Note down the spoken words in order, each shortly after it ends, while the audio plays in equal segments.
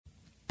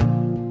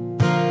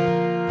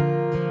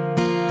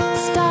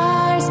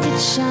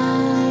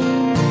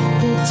shine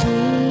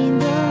between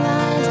the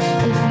lines.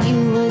 If you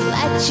would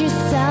let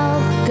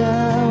yourself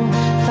go,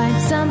 find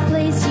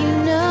someplace you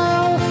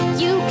know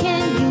you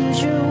can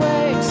use your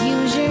words,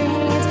 use your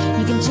hands.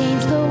 You can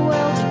change the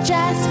world,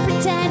 just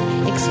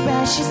pretend.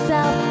 Express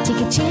yourself,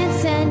 take a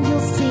chance and you'll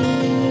see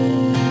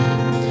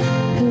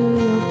who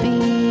you'll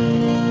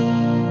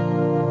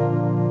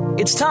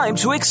be. It's time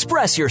to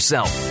express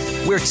yourself,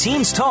 where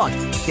teens talk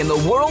and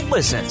the world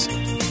listens.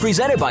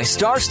 Presented by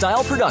Star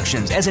Style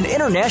Productions as an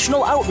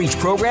international outreach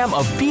program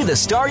of Be the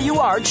Star You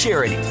Are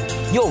charity.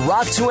 You'll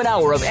rock to an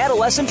hour of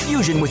adolescent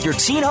fusion with your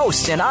teen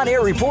hosts and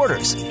on-air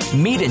reporters.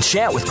 Meet and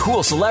chat with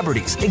cool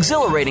celebrities,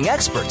 exhilarating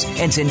experts,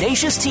 and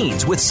tenacious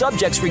teens with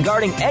subjects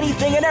regarding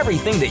anything and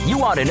everything that you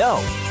want to know.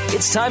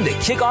 It's time to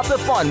kick off the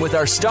fun with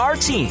our star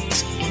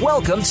teens.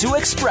 Welcome to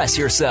Express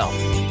Yourself.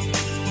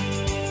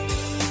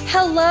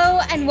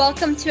 Hello and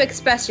welcome to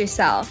Express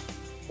Yourself.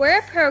 We're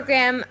a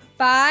program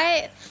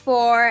by,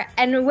 for,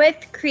 and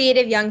with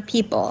creative young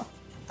people,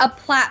 a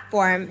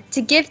platform to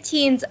give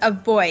teens a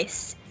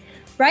voice,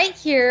 right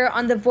here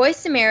on the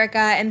Voice America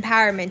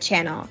Empowerment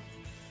Channel.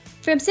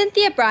 From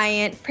Cynthia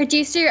Bryant,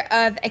 producer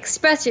of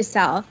Express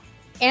Yourself,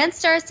 and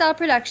Star Style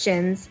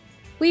Productions,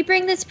 we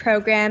bring this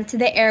program to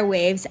the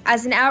airwaves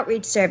as an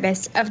outreach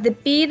service of the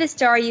Be the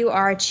Star You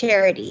Are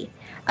charity,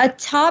 a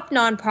top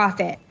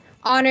nonprofit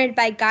honored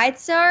by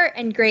GuideStar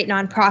and great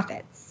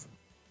nonprofits.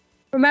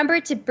 Remember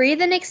to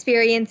breathe in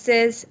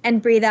experiences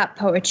and breathe out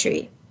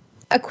poetry.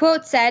 A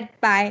quote said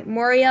by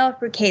Muriel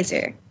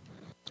Rukeyser.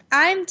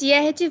 I'm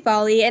Dia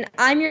Hituvali, and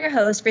I'm your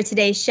host for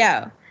today's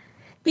show.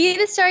 Be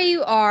the Star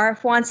You Are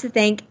wants to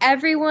thank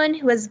everyone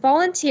who has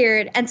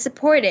volunteered and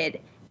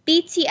supported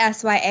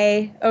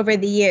BTSYA over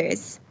the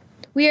years.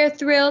 We are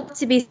thrilled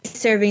to be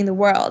serving the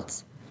world.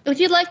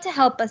 If you'd like to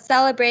help us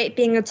celebrate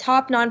being a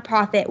top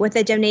nonprofit with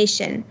a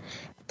donation,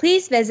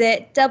 please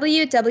visit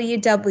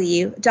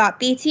www.btsya.org.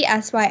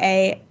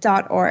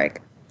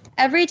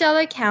 Every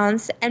dollar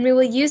counts, and we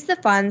will use the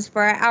funds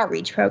for our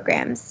outreach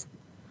programs.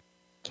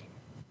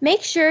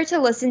 Make sure to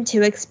listen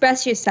to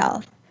Express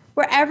Yourself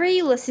wherever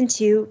you listen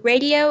to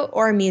radio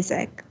or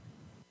music.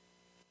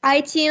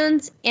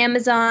 iTunes,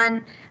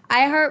 Amazon,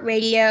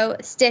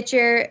 iHeartRadio,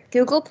 Stitcher,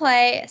 Google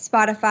Play,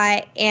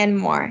 Spotify, and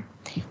more.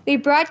 We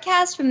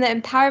broadcast from the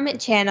Empowerment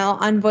Channel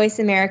on Voice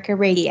America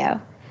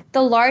Radio,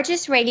 the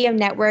largest radio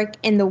network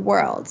in the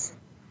world.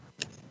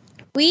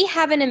 We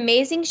have an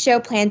amazing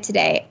show planned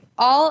today,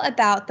 all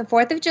about the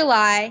 4th of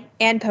July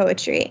and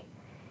poetry.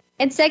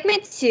 In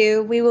segment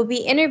 2, we will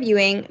be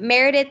interviewing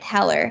Meredith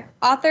Heller,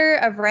 author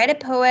of Write a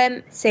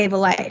Poem, Save a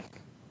Life.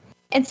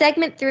 In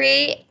segment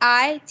 3,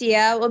 I,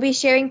 Dia, will be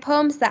sharing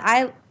poems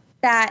that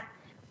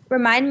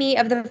remind me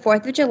of the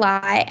 4th of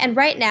July, and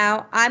right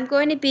now, I'm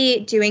going to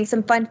be doing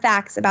some fun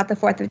facts about the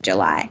 4th of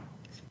July.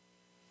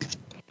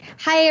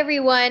 Hi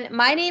everyone,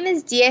 my name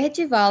is Dia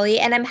Hituvali,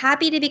 and I'm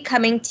happy to be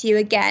coming to you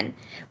again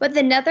with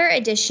another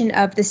edition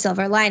of The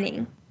Silver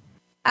Lining.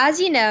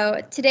 As you know,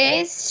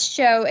 today's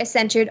show is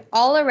centered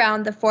all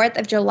around the 4th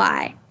of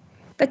July,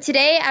 but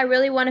today I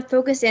really want to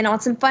focus in on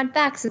some fun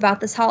facts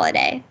about this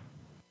holiday.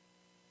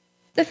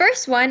 The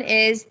first one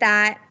is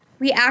that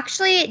we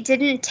actually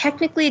didn't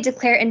technically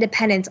declare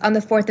independence on the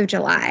 4th of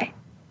July.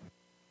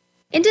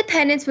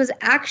 Independence was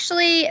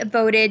actually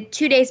voted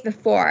 2 days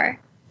before,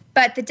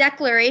 but the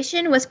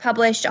Declaration was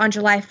published on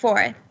July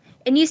 4th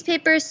in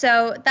newspapers,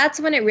 so that's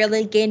when it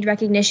really gained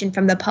recognition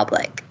from the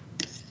public.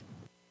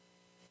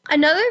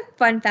 Another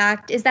fun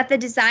fact is that the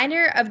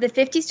designer of the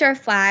 50-star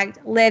flag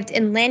lived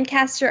in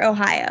Lancaster,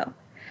 Ohio.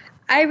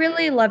 I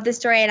really love this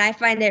story and I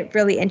find it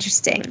really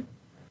interesting.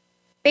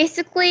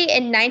 Basically,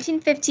 in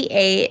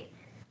 1958,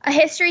 a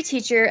history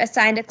teacher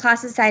assigned a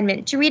class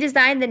assignment to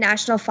redesign the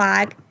national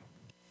flag,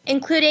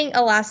 including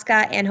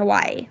Alaska and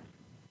Hawaii.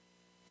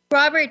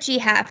 Robert G.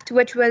 Heft,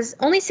 which was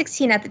only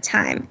 16 at the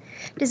time,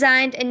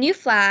 designed a new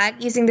flag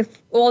using the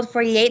old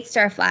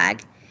 48-star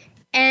flag,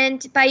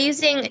 and by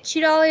using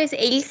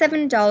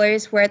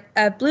 $2.87 worth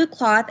of blue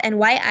cloth and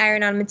white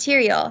iron-on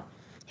material,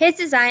 his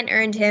design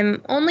earned him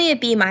only a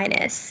B-.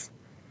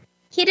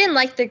 He didn't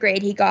like the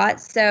grade he got,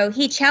 so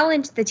he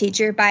challenged the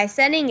teacher by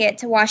sending it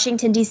to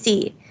Washington,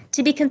 D.C.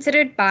 to be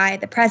considered by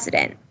the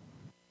president.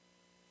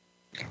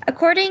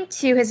 According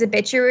to his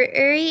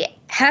obituary,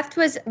 Heft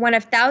was one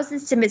of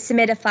thousands to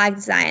submit a flag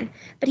design,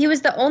 but he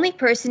was the only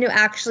person who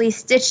actually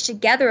stitched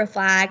together a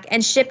flag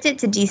and shipped it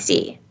to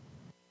D.C.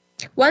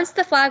 Once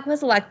the flag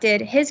was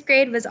elected, his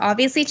grade was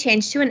obviously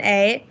changed to an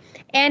A,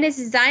 and his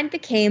design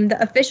became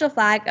the official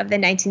flag of the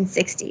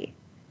 1960s.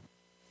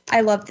 I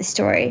love this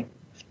story.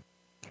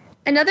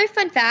 Another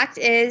fun fact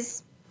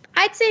is,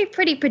 I'd say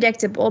pretty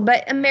predictable,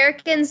 but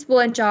Americans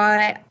will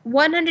enjoy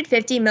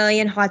 150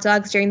 million hot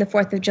dogs during the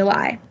 4th of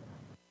July.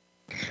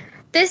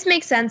 This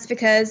makes sense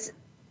because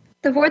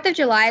the 4th of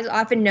July is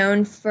often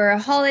known for a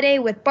holiday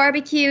with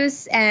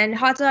barbecues, and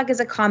hot dog is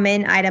a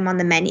common item on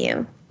the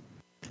menu.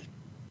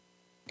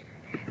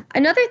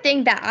 Another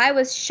thing that I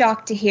was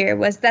shocked to hear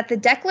was that the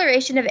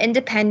Declaration of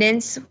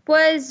Independence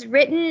was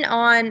written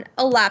on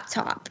a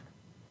laptop.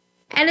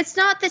 And it's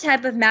not the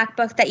type of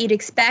MacBook that you'd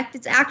expect.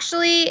 It's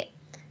actually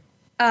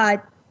a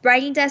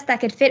writing desk that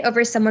could fit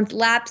over someone's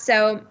lap.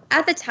 So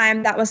at the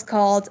time, that was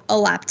called a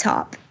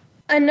laptop.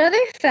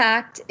 Another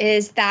fact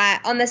is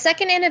that on the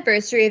second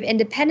anniversary of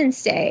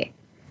Independence Day,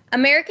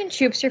 American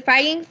troops were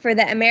fighting for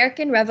the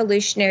American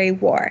Revolutionary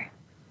War.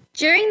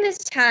 During this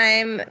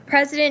time,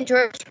 President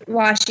George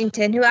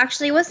Washington, who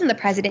actually wasn't the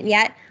president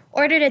yet,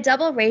 ordered a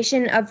double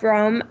ration of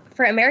rum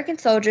for American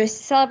soldiers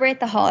to celebrate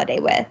the holiday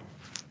with.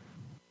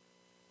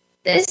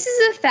 This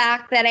is a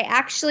fact that I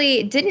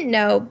actually didn't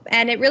know,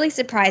 and it really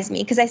surprised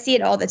me because I see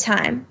it all the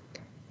time.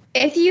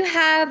 If you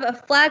have a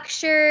flag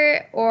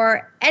shirt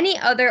or any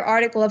other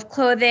article of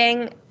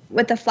clothing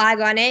with a flag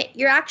on it,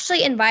 you're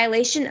actually in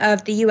violation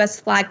of the U.S.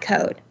 flag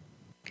code.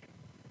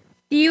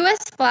 The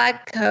U.S.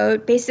 flag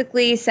code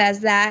basically says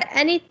that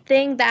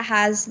anything that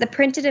has the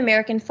printed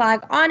American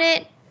flag on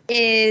it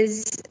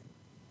is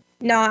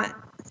not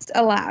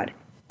allowed.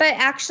 But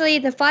actually,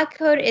 the flag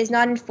code is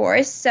not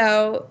enforced,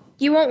 so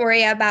you won't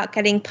worry about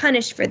getting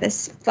punished for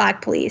this, flag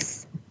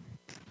police.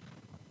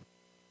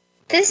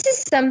 This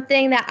is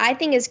something that I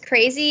think is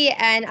crazy,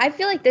 and I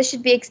feel like this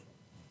should be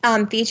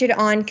featured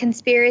on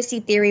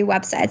conspiracy theory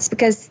websites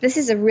because this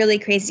is a really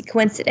crazy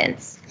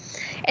coincidence.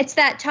 It's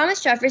that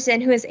Thomas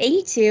Jefferson, who is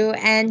 82,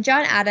 and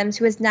John Adams,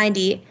 who is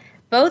 90,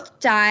 both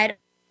died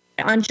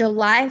on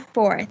July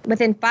 4th,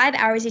 within 5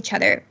 hours each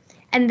other.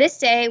 And this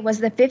day was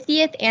the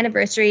 50th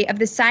anniversary of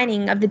the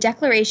signing of the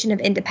Declaration of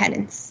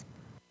Independence.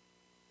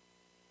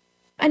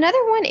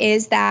 Another one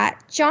is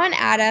that John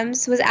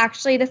Adams was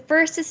actually the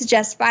first to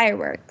suggest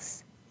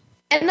fireworks.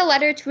 In a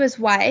letter to his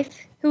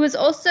wife, who was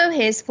also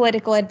his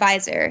political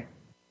advisor,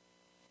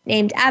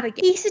 named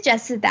Abigail, he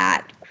suggested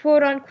that,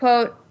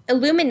 quote-unquote,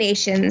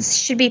 illuminations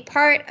should be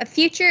part of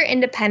future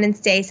Independence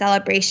Day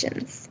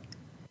celebrations.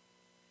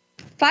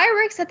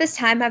 Fireworks at this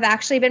time have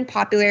actually been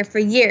popular for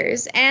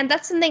years, and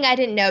that's something I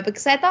didn't know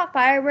because I thought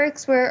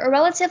fireworks were a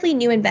relatively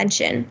new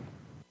invention.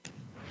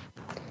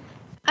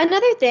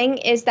 Another thing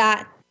is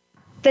that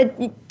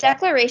the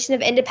Declaration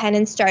of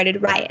Independence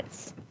started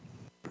riots.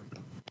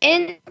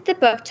 In the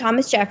book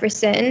Thomas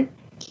Jefferson,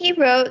 he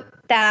wrote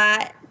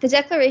that the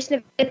Declaration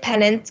of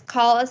Independence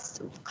calls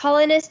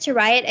colonists to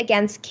riot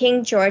against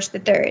King George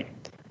III.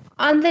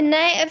 On the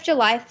night of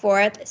July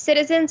 4th,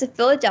 citizens of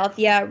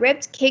Philadelphia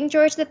ripped King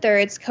George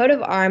III's coat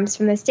of arms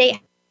from the State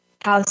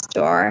House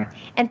door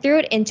and threw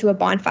it into a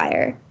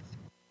bonfire.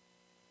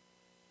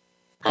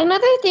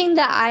 Another thing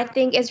that I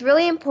think is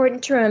really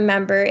important to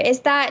remember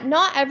is that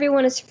not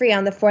everyone is free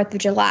on the 4th of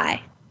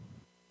July.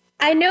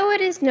 I know it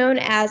is known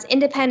as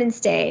Independence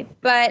Day,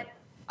 but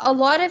a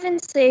lot of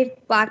enslaved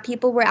Black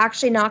people were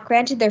actually not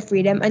granted their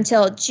freedom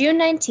until June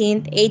 19,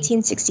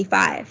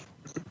 1865.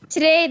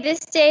 Today, this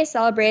day is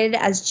celebrated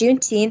as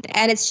Juneteenth,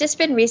 and it's just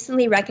been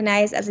recently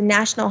recognized as a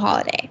national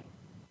holiday.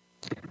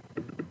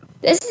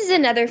 This is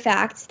another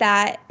fact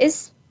that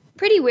is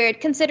pretty weird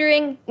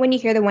considering when you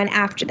hear the one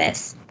after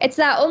this. It's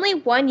that only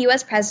one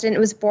U.S. president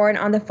was born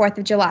on the 4th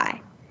of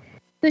July,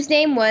 whose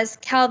name was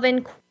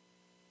Calvin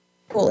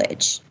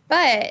Coolidge.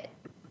 But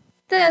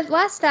the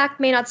last fact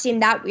may not seem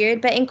that weird,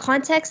 but in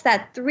context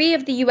that 3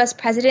 of the U.S.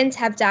 presidents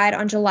have died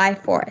on July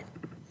 4th.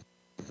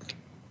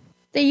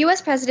 The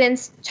U.S.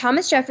 presidents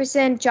Thomas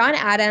Jefferson, John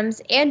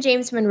Adams, and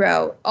James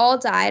Monroe all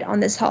died on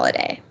this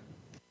holiday.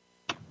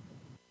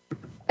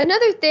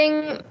 Another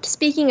thing,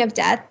 speaking of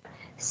death,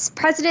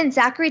 President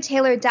Zachary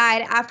Taylor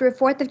died after a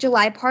 4th of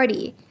July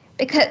party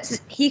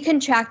because he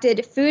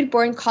contracted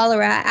foodborne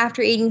cholera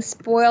after eating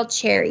spoiled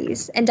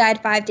cherries and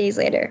died 5 days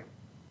later.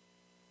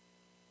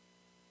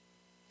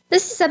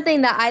 This is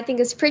something that I think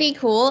is pretty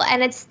cool,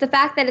 and it's the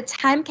fact that a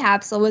time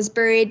capsule was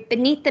buried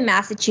beneath the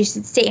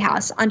Massachusetts State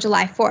House on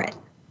July 4th.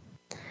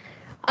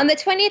 On the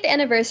 20th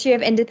anniversary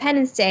of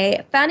Independence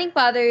Day, Founding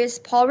Fathers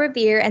Paul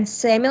Revere and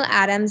Samuel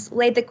Adams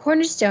laid the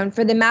cornerstone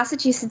for the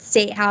Massachusetts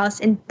State House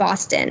in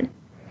Boston.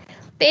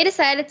 They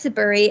decided to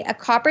bury a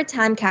copper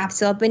time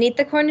capsule beneath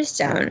the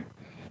cornerstone,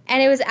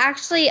 and it was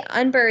actually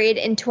unburied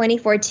in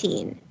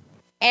 2014.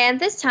 And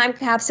this time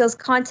capsule's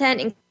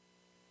content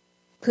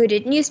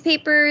included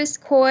newspapers,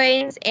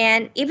 coins,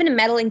 and even a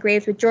medal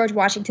engraved with George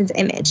Washington's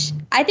image.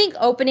 I think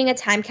opening a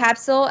time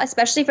capsule,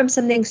 especially from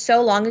something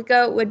so long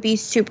ago, would be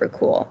super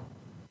cool.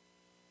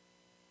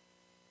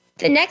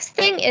 The next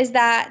thing is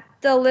that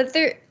the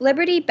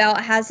Liberty Bell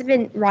hasn't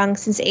been rung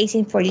since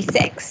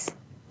 1846.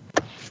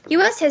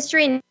 U.S.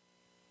 history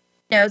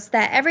notes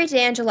that every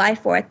day on July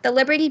 4th, the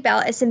Liberty Bell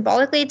is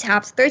symbolically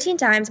tapped 13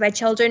 times by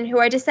children who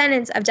are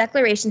descendants of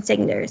Declaration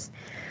signatures,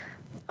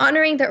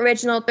 honoring the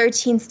original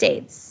 13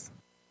 states.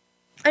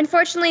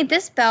 Unfortunately,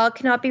 this bell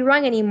cannot be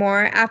rung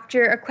anymore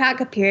after a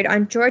crack appeared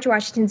on George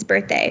Washington's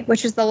birthday,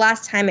 which was the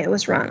last time it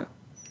was rung.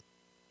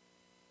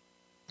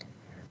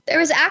 There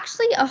was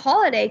actually a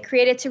holiday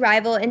created to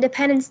rival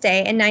Independence Day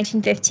in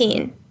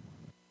 1915.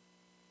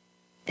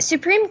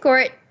 Supreme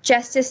Court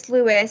Justice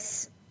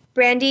Louis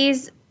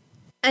Brandeis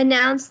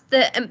announced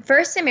the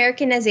first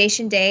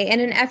Americanization Day in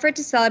an effort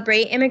to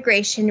celebrate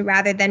immigration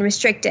rather than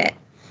restrict it,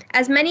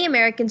 as many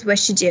Americans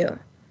wish to do.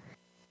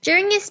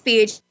 During his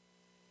speech,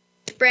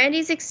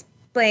 Brandeis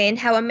explained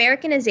how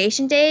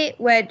Americanization Day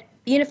would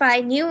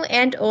unify new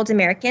and old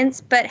Americans,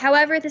 but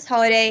however, this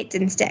holiday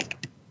didn't stick.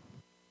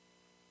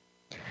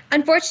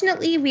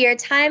 Unfortunately, we are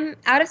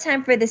out of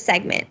time for this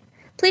segment.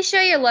 Please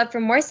show your love for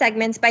more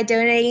segments by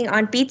donating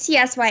on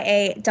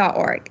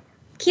btsya.org.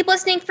 Keep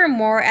listening for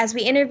more as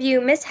we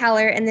interview Miss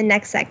Heller in the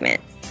next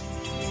segment.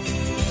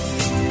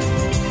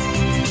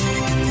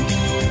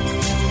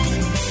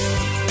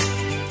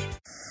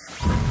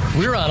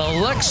 We're on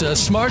Alexa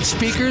smart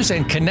speakers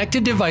and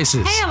connected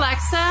devices. Hey,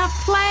 Alexa,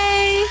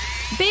 play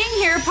Being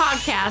Here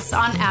podcast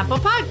on Apple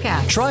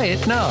Podcasts. Try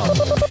it now.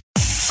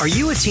 Are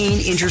you a teen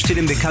interested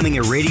in becoming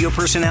a radio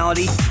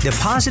personality? The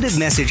Positive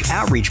Message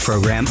Outreach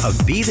Program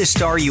of Be the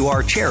Star You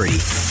Are charity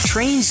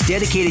trains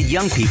dedicated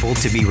young people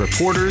to be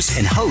reporters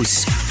and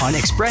hosts on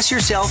Express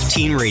Yourself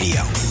Teen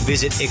Radio.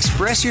 Visit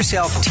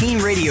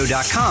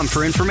expressyourselfteenradio.com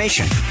for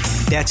information.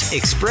 That's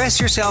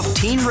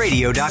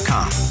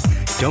expressyourselfteenradio.com.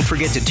 Don't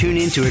forget to tune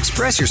in to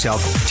Express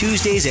Yourself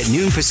Tuesdays at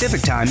noon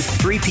Pacific Time,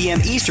 3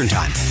 p.m. Eastern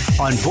Time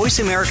on Voice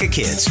America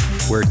Kids,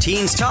 where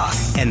teens talk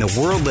and the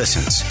world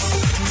listens.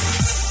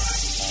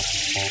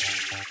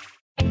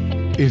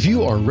 If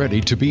you are ready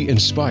to be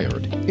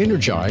inspired,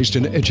 energized,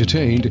 and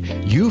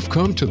edutained, you've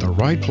come to the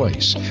right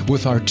place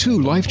with our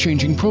 2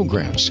 life-changing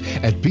programs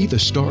at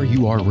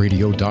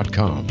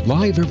BeTheStarYouAreRadio.com.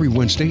 Live every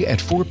Wednesday at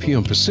 4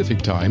 p.m.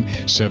 Pacific Time,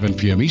 7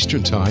 p.m.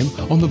 Eastern Time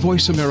on the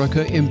Voice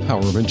America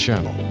Empowerment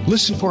Channel.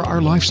 Listen for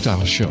our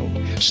lifestyle show,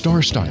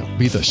 Star Style,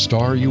 Be the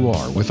Star You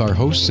Are, with our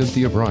host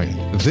Cynthia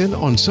Bryan. Then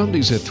on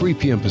Sundays at 3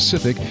 p.m.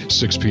 Pacific,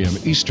 6 p.m.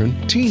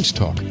 Eastern, Teens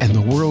Talk and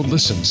the World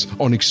Listens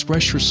on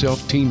Express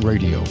Yourself Teen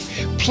Radio.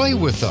 Play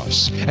with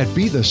us at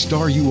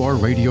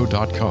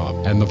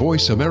BeTheStarYouAreRadio.com and the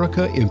Voice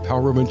America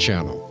Empowerment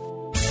Channel.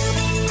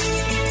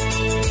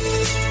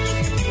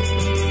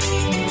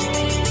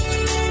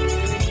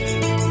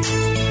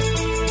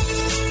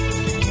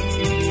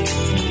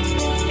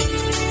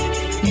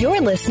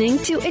 You're listening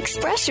to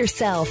Express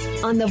Yourself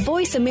on the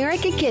Voice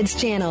America Kids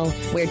channel,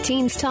 where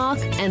teens talk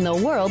and the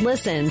world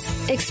listens.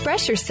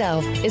 Express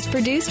Yourself is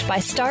produced by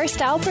Star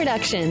Style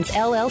Productions,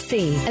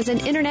 LLC, as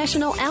an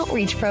international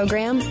outreach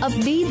program of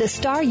Be the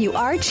Star You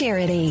Are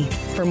charity.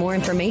 For more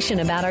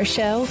information about our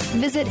show,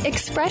 visit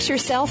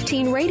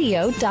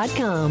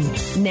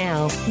expressyourselfteenradio.com.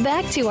 Now,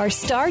 back to our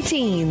Star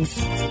Teens.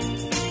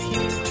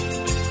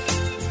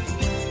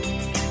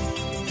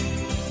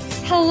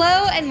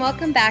 Hello and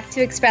welcome back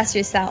to Express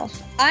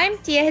Yourself. I'm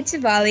Tia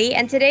Hituvali,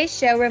 and today's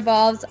show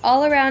revolves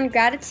all around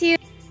gratitude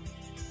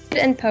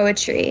and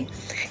poetry.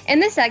 In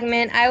this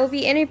segment, I will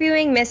be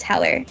interviewing Miss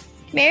Heller.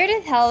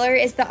 Meredith Heller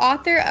is the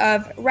author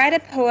of Write a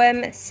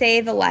Poem,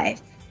 Save a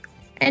Life,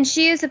 and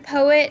she is a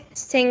poet,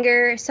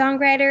 singer,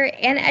 songwriter,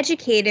 and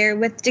educator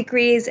with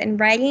degrees in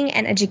writing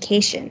and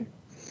education.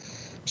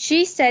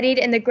 She studied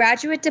in the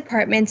graduate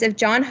departments of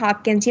Johns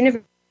Hopkins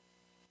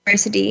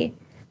University,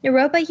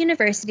 Naropa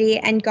University,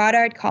 and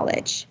Goddard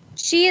College.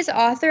 She is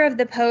author of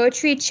the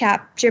poetry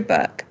chapter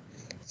book,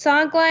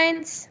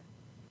 Songlines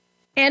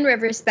and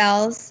River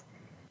Spells,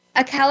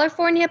 a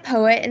California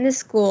poet in the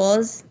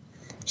schools.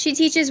 She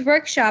teaches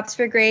workshops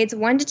for grades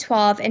 1 to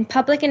 12 in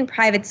public and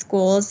private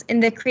schools in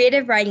the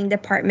creative writing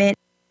department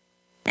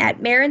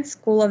at Marin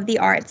School of the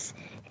Arts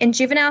in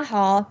Juvenile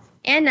Hall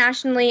and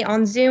nationally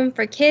on Zoom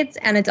for kids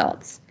and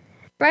adults.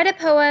 Write a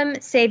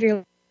Poem, Save Your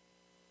Life,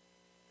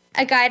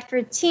 a guide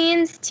for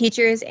teens,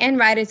 teachers, and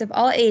writers of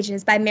all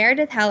ages by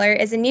Meredith Heller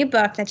is a new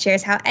book that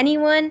shares how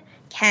anyone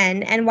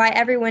can and why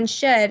everyone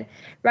should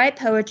write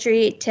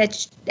poetry to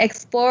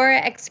explore,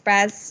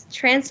 express,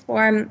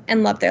 transform,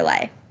 and love their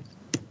life.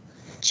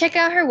 Check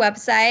out her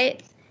website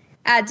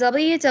at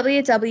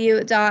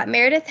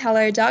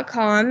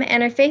www.meredithheller.com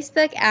and her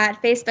Facebook at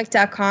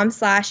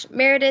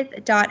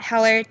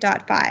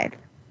facebook.com/meredith.heller.5.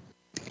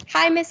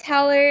 Hi, Miss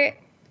Heller.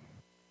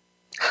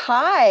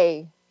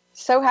 Hi.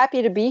 So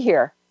happy to be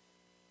here.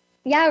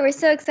 Yeah, we're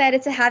so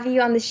excited to have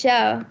you on the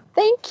show.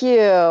 Thank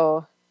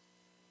you.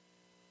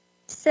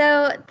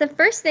 So the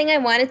first thing I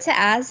wanted to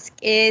ask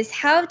is,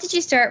 how did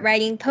you start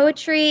writing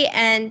poetry,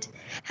 and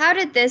how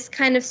did this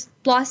kind of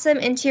blossom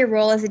into your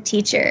role as a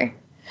teacher?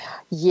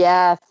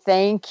 Yeah,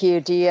 thank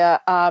you, Dia.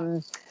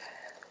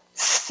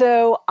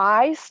 So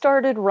I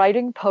started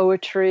writing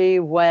poetry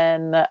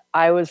when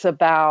I was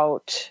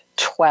about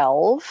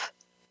 12.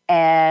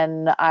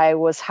 And I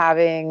was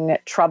having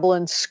trouble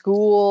in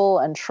school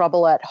and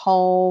trouble at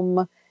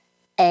home.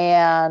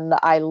 And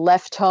I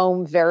left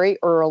home very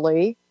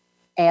early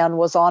and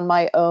was on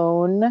my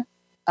own.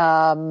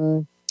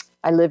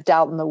 I lived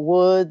out in the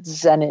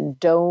woods and in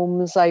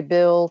domes I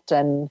built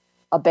and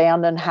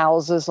abandoned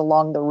houses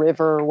along the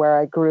river where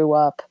I grew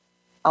up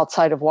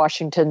outside of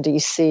Washington,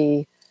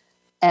 D.C.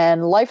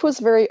 And life was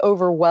very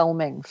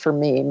overwhelming for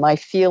me. My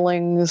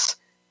feelings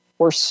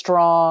were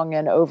strong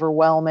and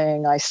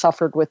overwhelming. I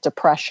suffered with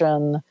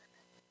depression,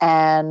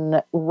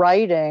 and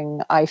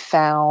writing, I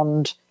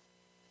found,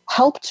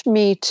 helped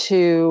me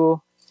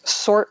to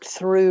sort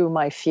through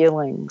my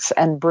feelings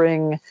and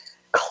bring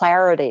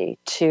clarity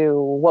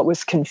to what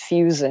was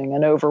confusing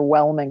and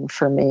overwhelming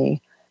for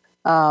me.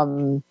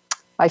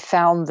 I I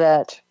found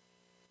that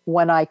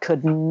when I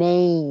could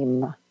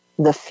name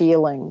the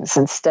feelings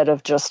instead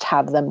of just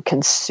have them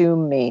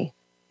consume me,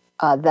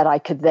 that I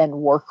could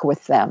then work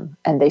with them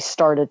and they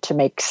started to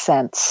make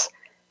sense.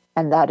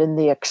 And that in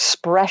the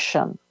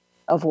expression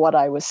of what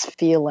I was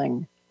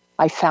feeling,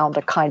 I found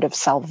a kind of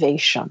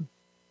salvation.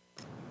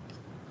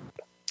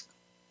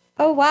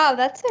 Oh, wow.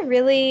 That's a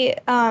really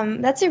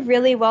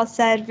well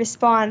said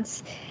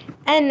response.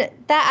 And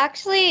that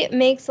actually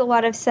makes a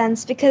lot of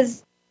sense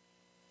because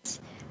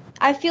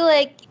I feel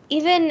like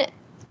even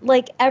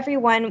like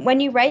everyone, when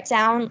you write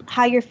down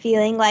how you're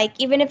feeling, like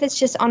even if it's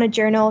just on a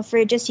journal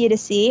for just you to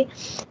see,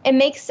 it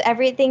makes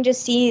everything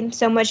just seem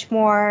so much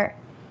more,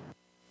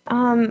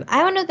 I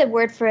don't know the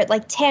word for it,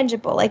 like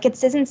tangible. Like it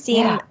doesn't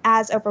seem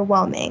as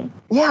overwhelming.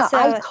 Yeah, so,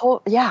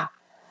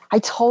 I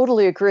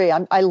totally agree.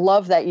 I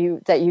love that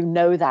you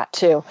know that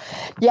too.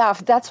 Yeah,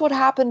 that's what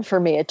happened for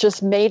me. It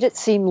just made it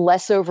seem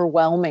less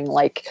overwhelming,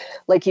 like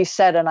you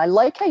said. And I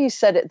like how you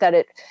said it, that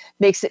it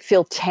makes it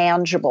feel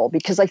tangible,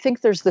 because I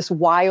think there's this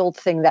wild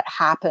thing that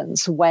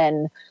happens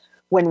when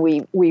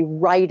we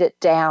write it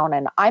down.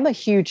 And I'm a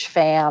huge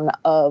fan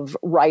of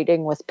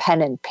writing with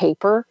pen and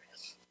paper,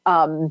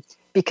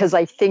 because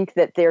I think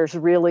that there's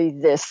really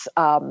this,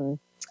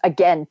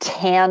 again,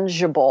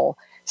 tangible,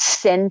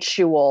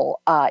 sensual,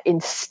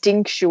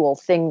 instinctual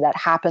thing that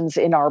happens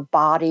in our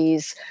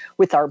bodies,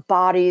 with our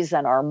bodies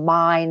and our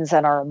minds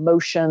and our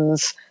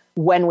emotions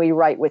when we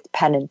write with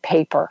pen and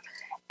paper.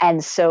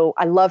 And so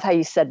I love how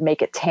you said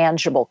make it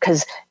tangible,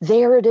 because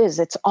there it is.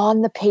 It's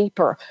on the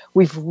paper.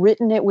 We've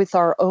written it with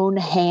our own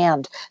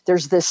hand.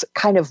 There's this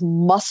kind of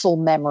muscle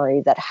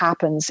memory that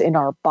happens in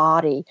our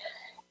body,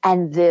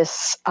 and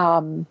this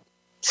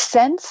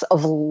sense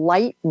of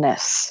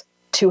lightness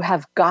to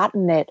have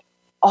gotten it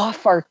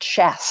off our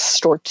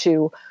chest, or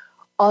to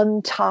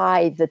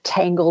untie the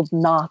tangled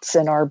knots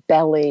in our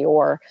belly,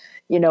 or,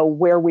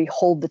 where we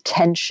hold the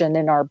tension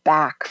in our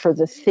back for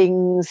the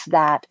things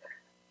that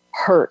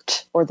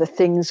hurt, or the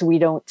things we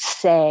don't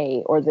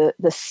say, or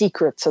the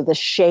secrets, or the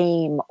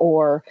shame,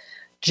 or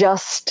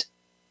just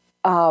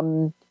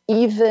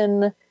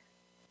even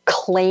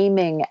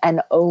claiming and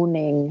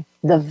owning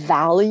the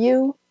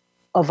value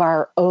of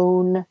our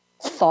own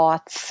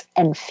thoughts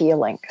and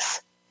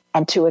feelings,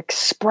 and to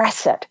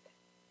express it,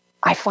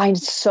 I find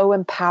so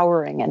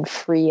empowering and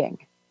freeing.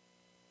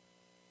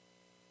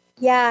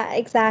 Yeah,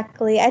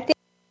 exactly. And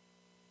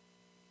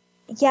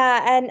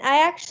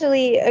I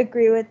actually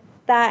agree with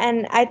that.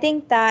 And I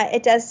think that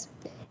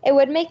it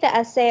would make the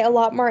essay a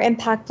lot more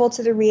impactful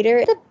to the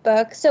reader. The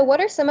book. So what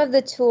are some of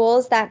the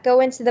tools that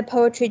go into the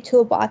poetry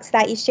toolbox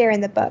that you share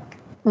in the book?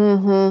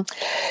 Mm-hmm.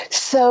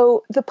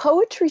 So the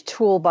poetry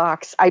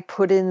toolbox I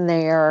put in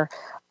there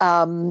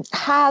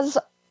has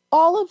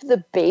all of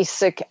the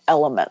basic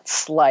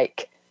elements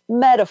like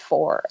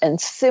metaphor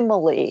and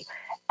simile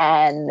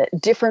and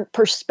different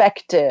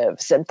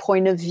perspectives and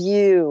point of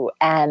view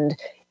and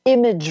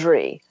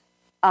imagery.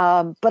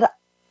 But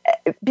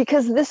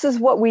because this is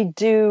what we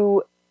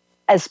do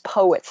as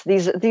poets,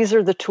 these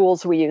are the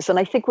tools we use. And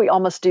I think we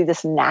almost do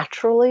this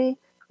naturally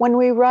when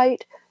we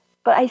write.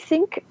 But I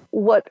think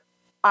what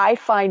I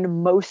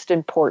find most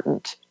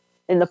important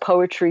in the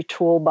poetry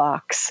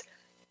toolbox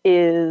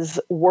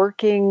is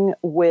working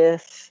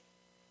with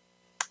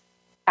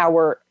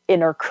our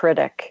inner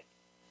critic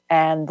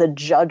and the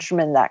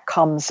judgment that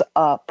comes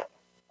up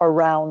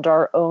around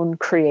our own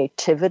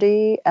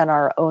creativity and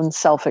our own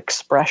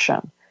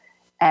self-expression.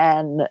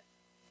 And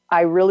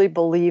I really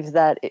believe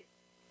that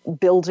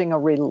building a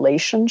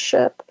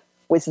relationship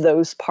with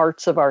those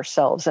parts of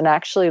ourselves, and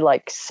actually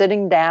like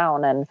sitting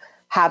down and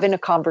having a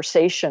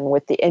conversation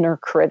with the inner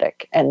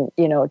critic, and,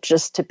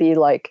 just to be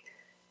like,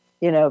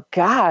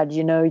 God,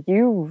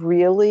 you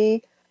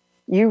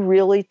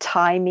really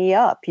tie me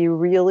up. You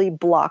really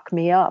block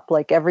me up.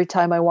 Like every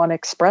time I want to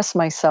express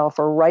myself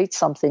or write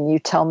something, you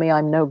tell me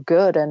I'm no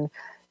good. And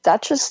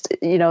that just,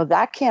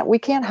 we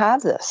can't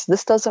have this.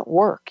 This doesn't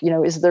work.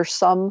 Is there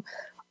some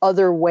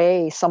other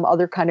way, some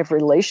other kind of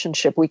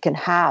relationship we can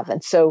have?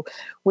 And so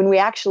when we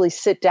actually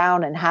sit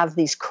down and have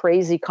these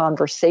crazy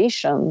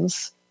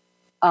conversations,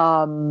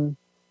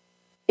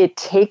 it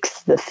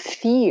takes the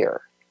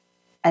fear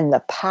and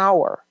the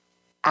power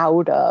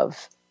out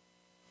of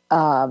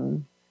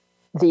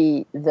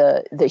the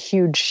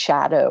huge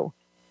shadow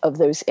of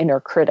those inner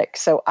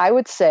critics. So I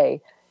would say,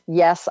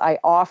 yes, I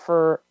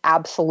offer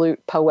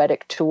absolute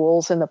poetic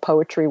tools in the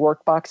poetry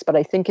workbox, but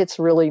I think it's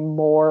really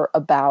more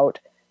about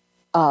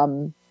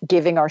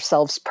giving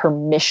ourselves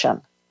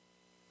permission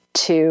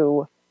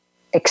to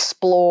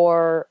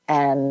explore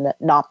and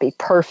not be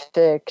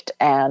perfect,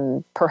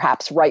 and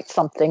perhaps write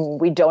something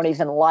we don't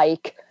even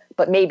like,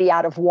 but maybe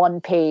out of one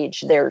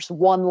page, there's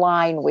one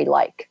line we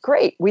like.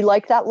 Great, we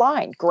like that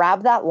line.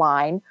 Grab that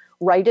line,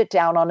 write it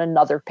down on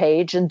another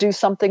page, and do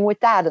something with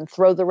that and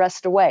throw the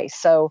rest away.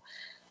 So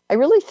I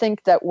really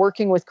think that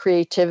working with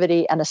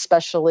creativity, and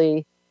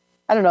especially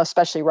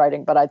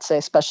writing, but I'd say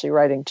especially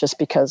writing just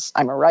because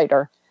I'm a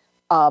writer,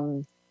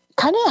 kind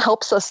of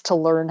helps us to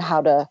learn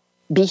how to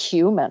be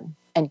human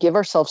and give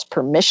ourselves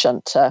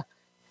permission to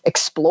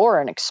explore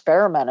and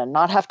experiment and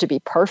not have to be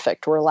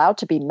perfect. We're allowed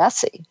to be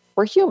messy.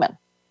 We're human.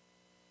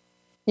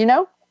 You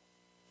know?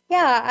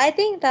 Yeah, I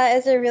think that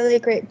is a really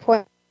great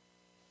point.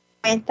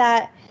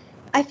 That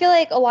I feel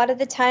like a lot of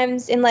the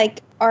times in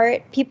like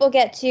art, people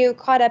get too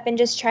caught up in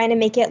just trying to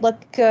make it look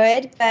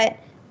good. But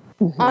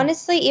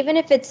honestly, even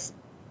if it's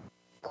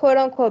quote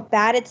unquote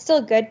bad, it's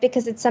still good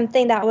because it's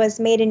something that was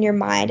made in your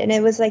mind and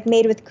it was like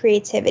made with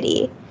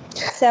creativity.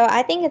 So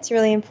I think it's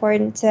really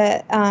important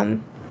to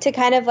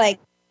kind of like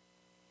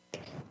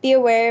be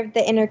aware of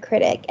the inner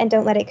critic and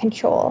don't let it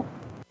control.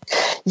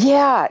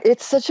 Yeah,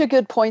 it's such a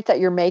good point that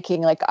you're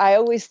making. Like I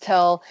always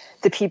tell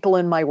the people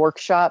in my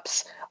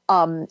workshops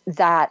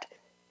that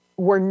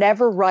we're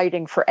never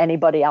writing for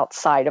anybody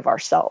outside of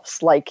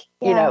ourselves. Like,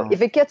 you know,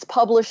 if it gets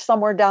published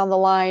somewhere down the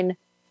line,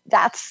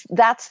 that's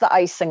the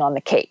icing on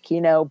the cake, you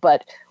know,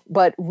 but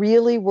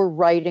really we're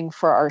writing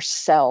for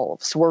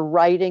ourselves. We're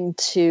writing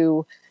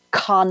to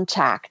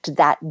contact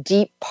that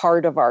deep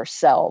part of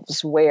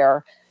ourselves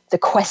where the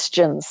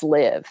questions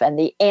live and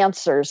the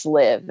answers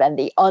live and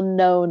the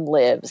unknown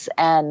lives.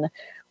 And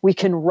we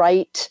can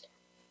write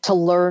to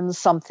learn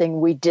something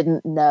we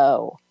didn't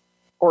know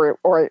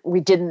or we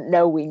didn't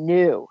know we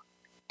knew.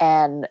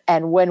 And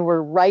when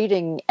we're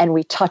writing and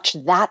we touch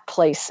that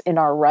place in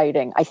our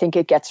writing, I think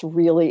it gets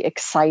really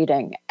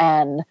exciting.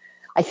 And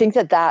I think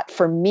that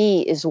for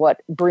me is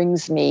what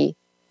brings me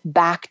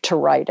back to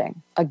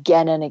writing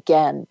again and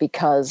again,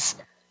 because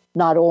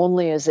not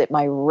only is it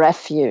my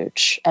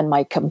refuge and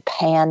my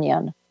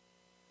companion,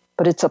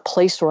 but it's a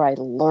place where I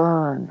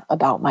learn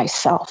about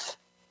myself.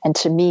 And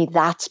to me,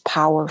 that's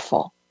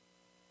powerful.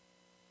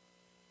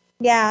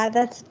 Yeah,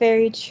 that's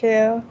very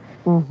true.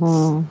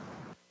 Mm-hmm.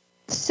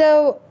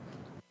 So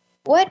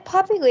what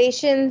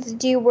populations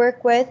do you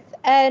work with,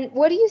 and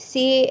what do you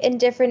see in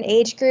different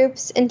age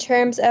groups in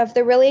terms of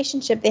the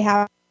relationship they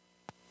have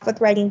with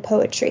writing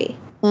poetry?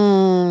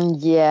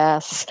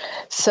 Yes.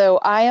 So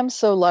I am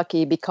so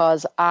lucky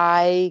because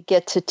I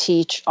get to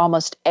teach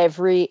almost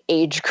every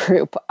age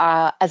group.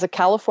 As a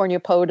California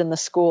poet in the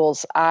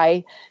schools,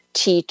 I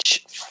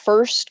teach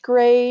first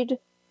grade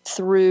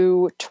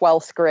through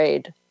 12th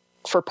grade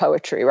for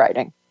poetry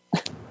writing.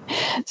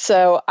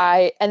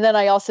 And then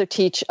I also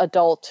teach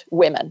adult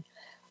women.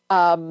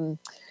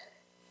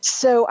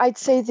 So I'd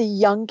say the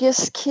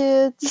youngest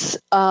kids,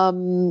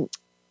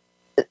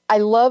 I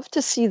love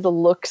to see the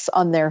looks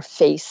on their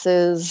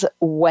faces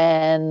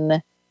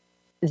when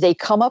they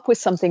come up with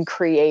something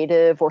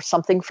creative or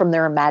something from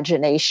their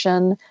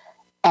imagination,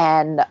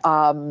 and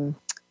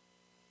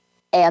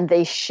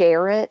they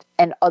share it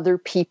and other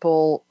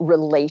people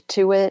relate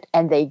to it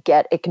and they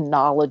get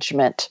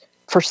acknowledgement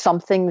for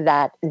something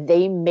that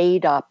they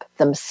made up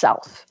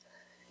themselves.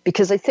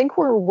 Because I think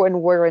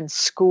when we're in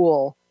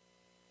school,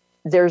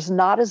 there's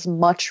not as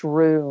much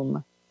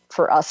room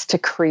for us to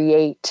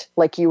create,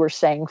 like you were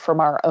saying, from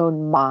our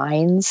own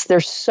minds.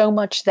 There's so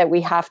much that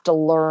we have to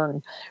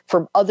learn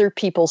from other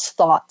people's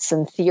thoughts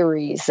and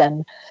theories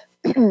and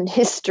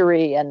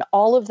history, and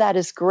all of that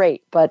is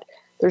great, but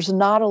there's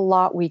not a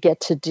lot we get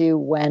to do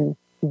when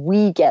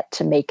we get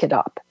to make it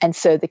up. And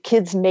so the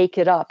kids make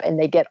it up and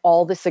they get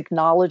all this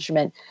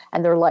acknowledgement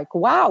and they're like,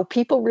 wow,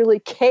 people really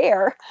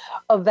care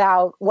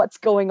about what's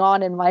going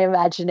on in my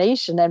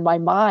imagination and my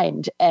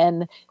mind.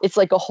 And it's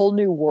like a whole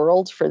new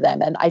world for them.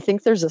 And I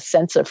think there's a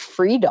sense of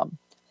freedom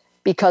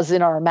because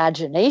in our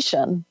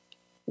imagination,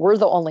 we're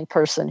the only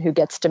person who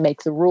gets to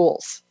make the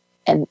rules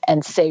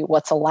and say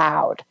what's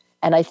allowed.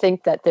 And I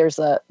think that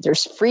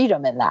there's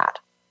freedom in that.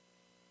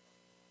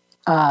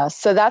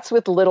 So that's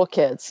with little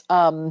kids.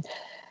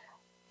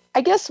 I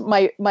guess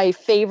my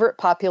favorite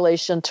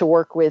population to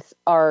work with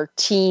are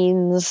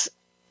teens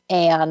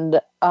and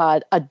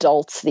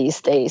adults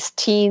these days.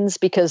 Teens,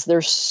 because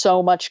there's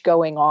so much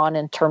going on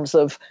in terms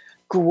of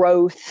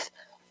growth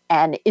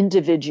and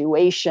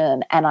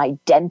individuation and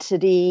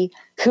identity.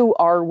 Who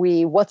are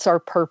we? What's our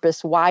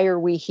purpose? Why are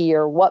we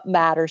here? What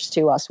matters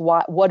to us?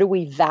 What do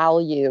we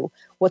value?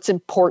 What's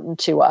important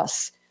to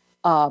us?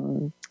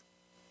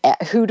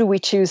 Who do we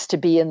choose to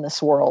be in this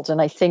world?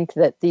 And I think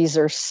that these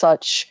are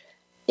such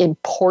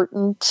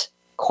important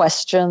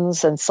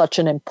questions and such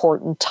an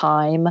important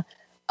time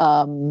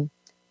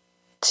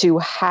to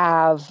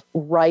have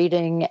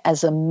writing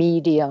as a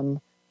medium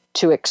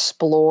to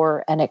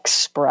explore and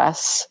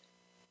express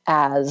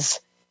as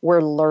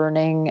we're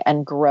learning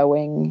and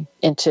growing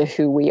into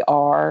who we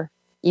are.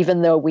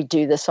 Even though we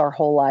do this our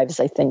whole lives,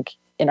 I think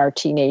in our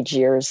teenage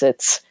years,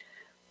 it's,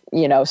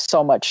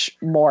 so much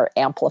more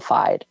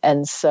amplified.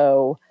 And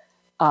so,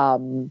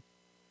 and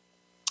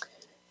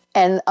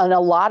a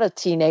lot of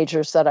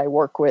teenagers that I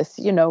work with,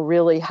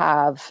 really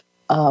have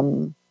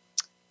a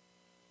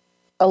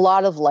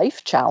lot of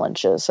life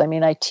challenges. I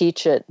mean, I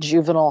teach at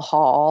juvenile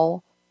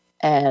hall,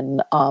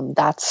 and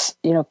that's,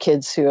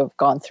 kids who have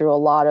gone through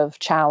a lot of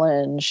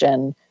challenge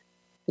and,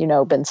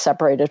 been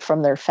separated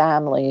from their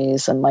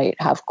families and might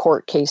have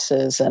court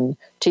cases. And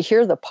to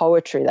hear the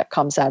poetry that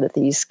comes out of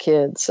these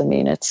kids, I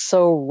mean, it's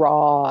so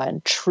raw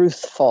and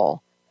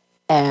truthful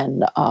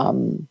and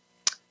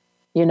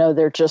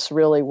They're just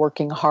really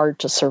working hard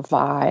to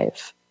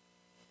survive.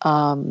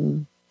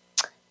 And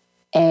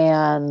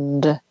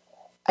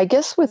I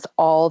guess with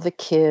all the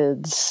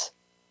kids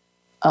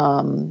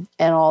and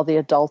all the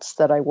adults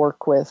that I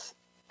work with,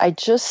 I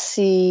just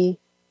see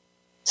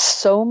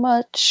so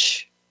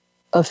much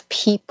of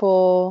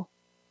people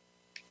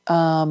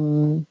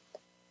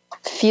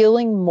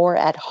feeling more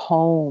at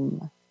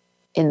home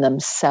in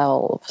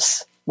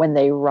themselves when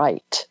they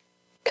write.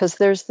 Because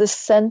there's this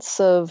sense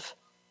of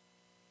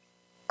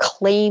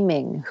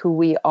claiming who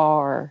we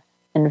are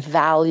and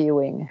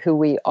valuing who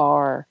we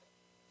are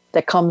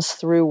that comes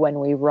through when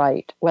we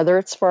write, whether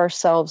it's for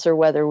ourselves or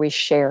whether we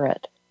share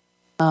it.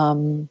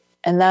 And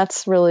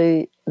that's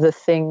really the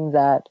thing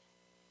that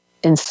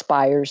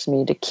inspires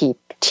me to keep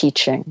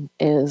teaching,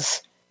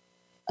 is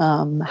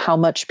how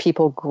much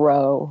people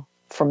grow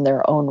from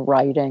their own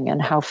writing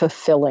and how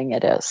fulfilling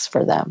it is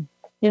for them.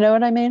 You know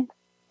what I mean?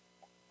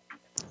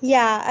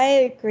 Yeah, I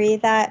agree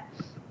that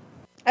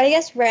I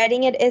guess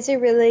writing it is a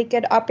really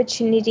good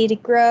opportunity to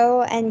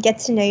grow and get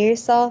to know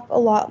yourself a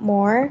lot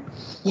more.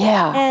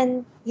 Yeah.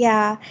 And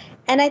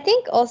I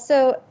think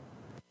also,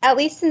 at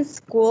least in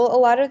school, a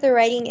lot of the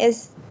writing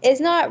is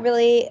not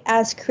really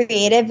as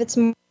creative. It's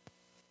more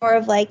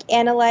of like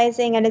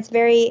analyzing, and it's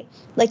very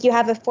like you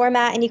have a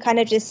format and you kind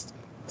of just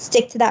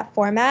stick to that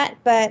format.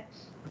 But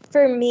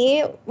for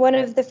me, one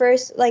of the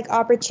first like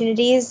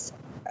opportunities,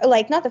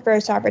 like not the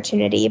first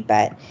opportunity,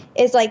 but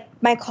is like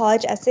my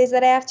college essays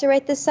that I have to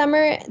write this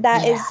summer.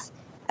 That is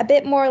a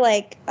bit more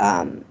like,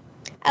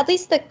 at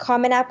least the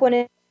Common App one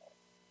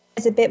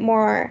is a bit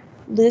more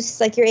loose.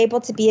 Like you're able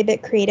to be a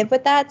bit creative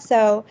with that.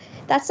 So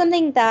that's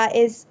something that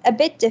is a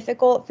bit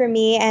difficult for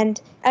me.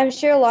 And I'm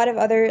sure a lot of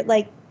other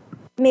like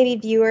maybe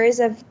viewers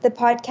of the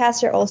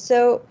podcast are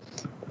also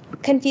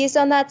confused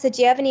on that. So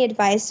do you have any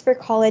advice for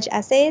college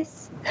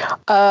essays?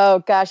 Oh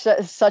gosh, that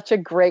is such a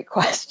great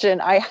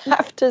question. I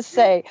have to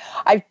say,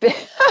 I've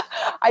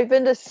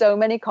been to so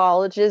many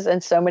colleges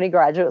and so many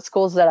graduate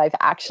schools that I've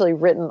actually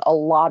written a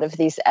lot of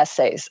these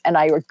essays. And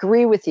I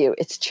agree with you,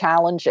 it's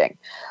challenging.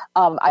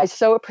 I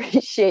so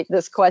appreciate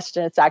this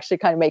question. It's actually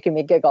kind of making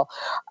me giggle.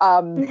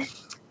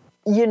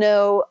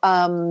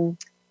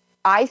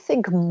 I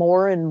think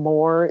more and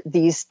more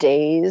these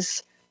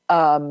days,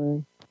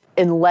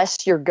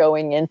 unless you're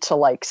going into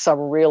like some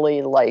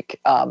really like,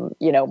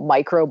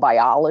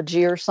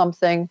 microbiology or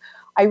something,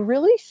 I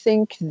really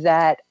think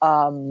that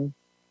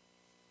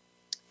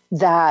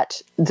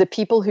that the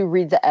people who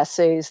read the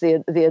essays,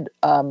 the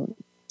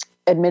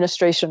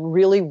administration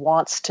really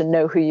wants to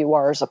know who you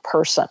are as a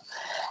person.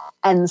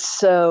 And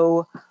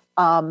so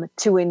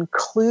to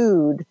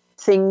include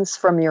things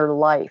from your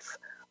life,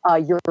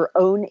 your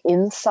own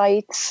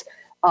insights,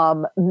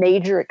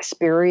 major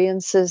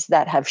experiences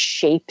that have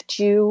shaped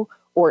you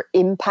or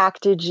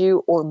impacted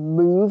you or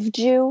moved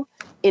you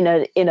in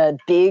a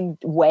big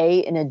way,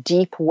 in a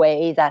deep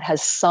way that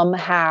has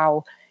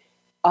somehow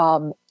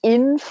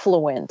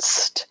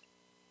influenced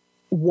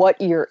what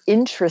you're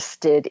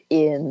interested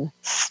in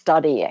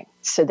studying,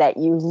 so that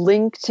you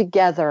link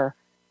together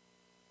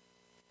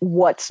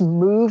what's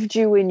moved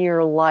you in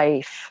your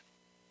life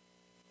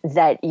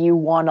that you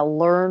want to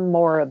learn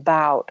more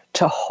about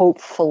to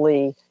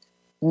hopefully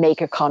make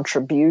a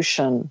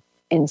contribution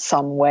in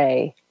some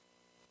way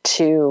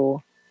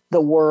to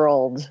the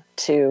world,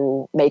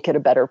 to make it a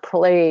better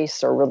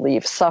place or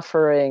relieve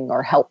suffering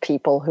or help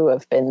people who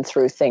have been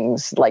through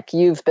things like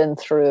you've been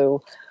through,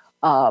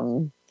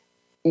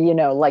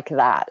 like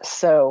that.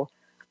 So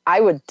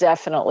I would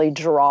definitely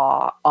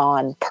draw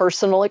on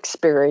personal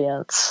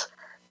experience.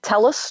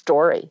 Tell a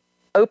story.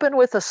 Open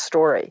with a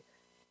story.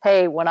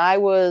 Hey, when I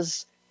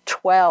was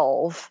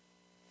 12,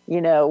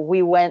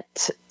 we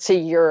went to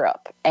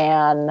Europe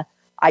and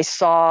I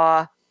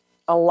saw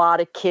a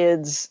lot of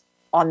kids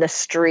on the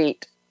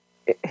street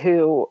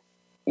who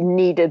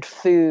needed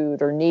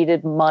food or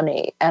needed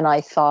money. And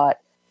I thought,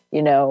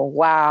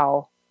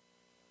 wow,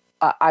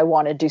 I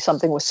want to do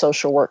something with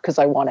social work because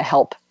I want to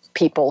help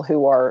people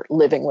who are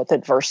living with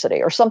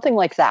adversity or something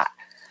like that.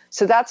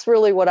 So that's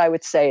really what I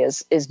would say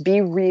is be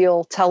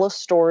real, tell a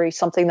story,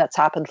 something that's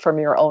happened from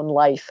your own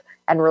life,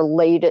 and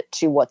relate it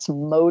to what's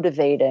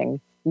motivating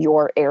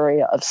your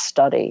area of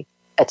study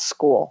at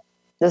school.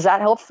 Does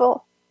that help,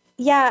 Phil?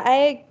 Yeah,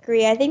 I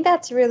agree. I think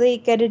that's really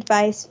good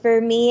advice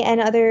for me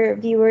and other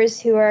viewers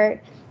who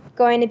are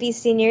going to be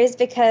seniors,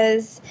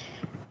 because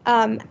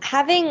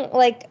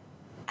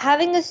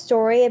having a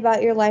story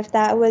about your life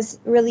that was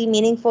really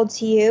meaningful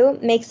to you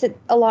makes it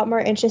a lot more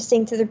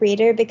interesting to the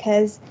reader,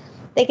 because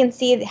they can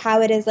see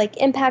how it has like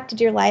impacted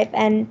your life,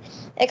 and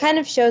it kind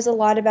of shows a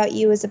lot about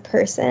you as a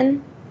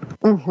person.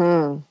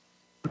 Mm-hmm.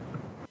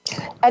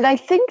 And I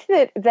think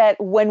that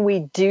when we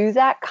do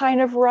that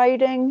kind of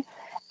writing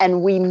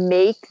and we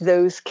make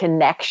those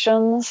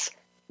connections,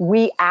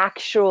 we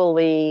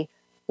actually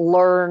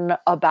learn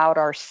about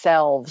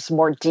ourselves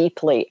more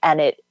deeply, and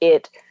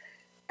it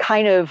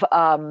kind of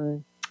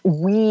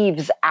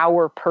weaves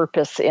our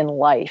purpose in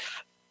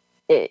life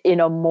in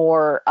a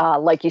more,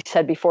 like you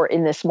said before,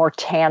 in this more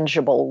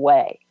tangible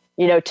way.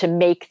 to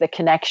make the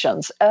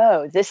connections.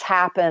 Oh, this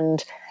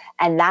happened,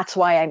 and that's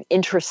why I'm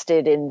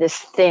interested in this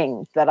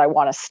thing that I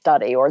want to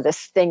study or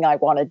this thing I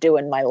want to do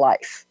in my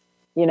life,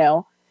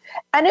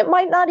 And it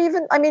might not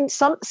even,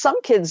 some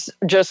kids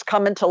just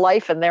come into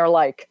life and they're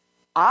like,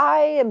 I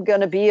am going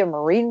to be a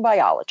marine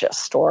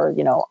biologist, or,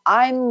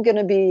 I'm going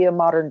to be a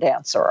modern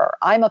dancer, or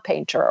I'm a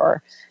painter,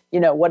 or,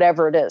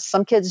 whatever it is.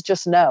 Some kids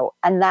just know,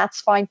 and that's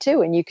fine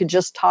too. And you could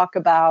just talk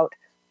about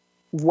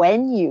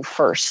when you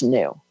first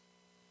knew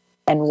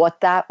and what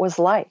that was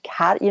like.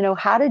 How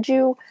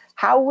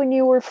when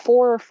you were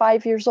 4 or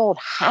 5 years old,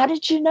 how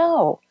did you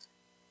know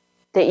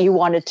that you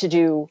wanted to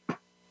do,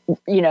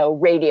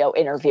 radio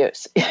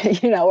interviews,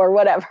 or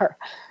whatever?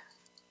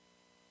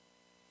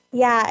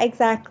 Yeah,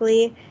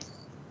 exactly.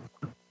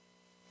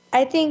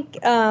 I think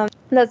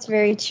that's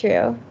very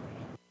true.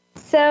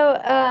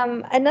 So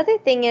another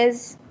thing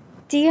is,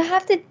 do you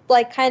have to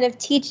kind of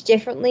teach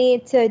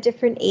differently to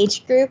different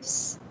age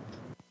groups?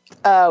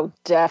 Oh,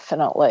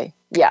 definitely.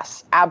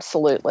 Yes,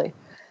 absolutely.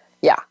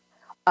 Yeah.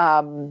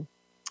 I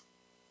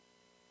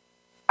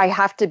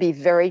have to be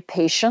very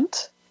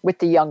patient with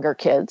the younger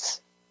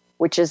kids,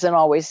 which isn't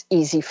always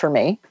easy for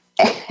me,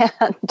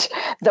 and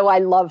though I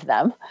love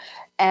them.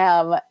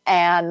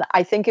 And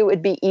I think it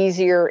would be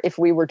easier if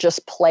we were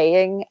just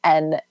playing,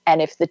 and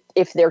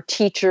if their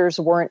teachers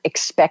weren't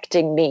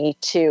expecting me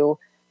to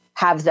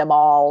have them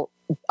all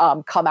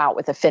come out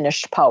with a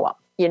finished poem,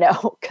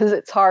 because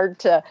it's hard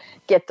to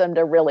get them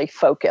to really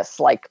focus,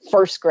 like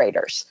first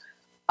graders.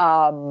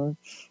 And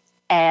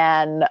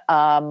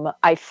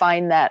I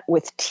find that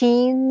with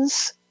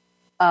teens,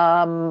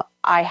 I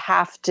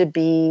have to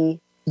be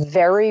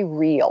very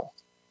real,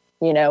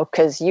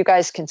 because you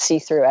guys can see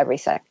through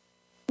everything.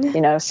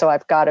 So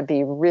I've got to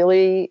be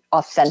really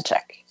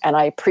authentic, and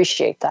I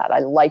appreciate that. I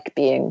like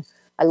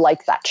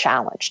that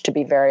challenge to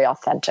be very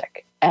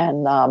authentic.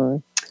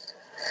 And,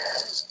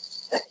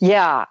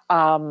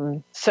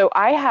 so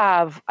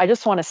I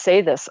just want to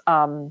say this.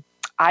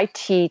 I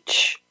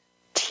teach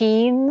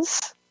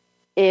teens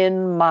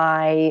in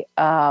my,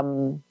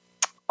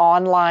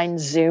 online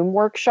Zoom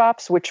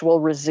workshops, which will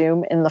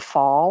resume in the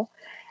fall.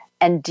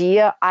 And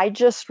Dia, I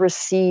just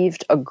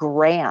received a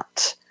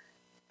grant.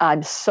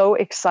 I'm so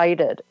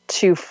excited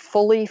to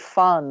fully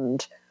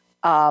fund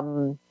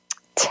 10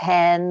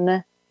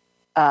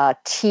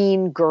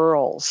 teen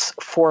girls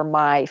for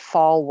my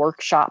fall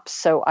workshops.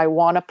 So I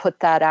want to put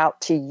that out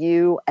to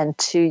you and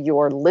to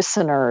your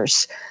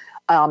listeners.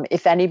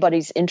 If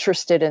anybody's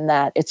interested in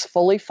that, it's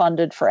fully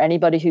funded for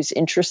anybody who's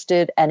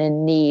interested and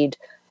in need.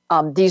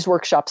 These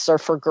workshops are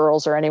for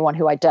girls or anyone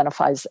who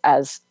identifies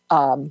as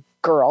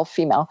girl,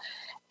 female.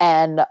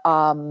 And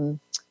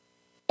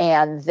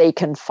they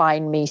can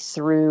find me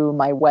through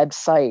my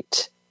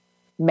website,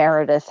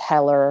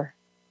 meredithheller.com,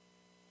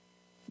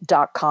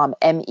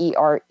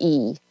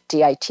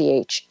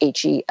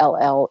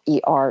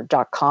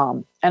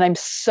 meredithheller.com. And I'm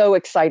so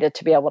excited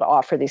to be able to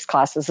offer these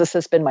classes. This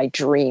has been my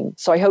dream.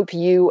 So I hope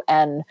you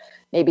and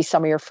maybe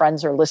some of your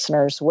friends or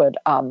listeners would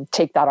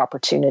take that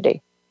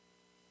opportunity.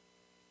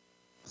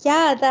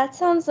 Yeah, that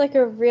sounds like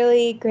a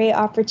really great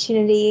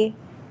opportunity.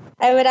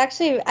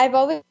 I've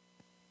always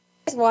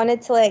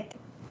wanted to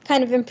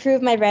kind of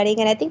improve my writing,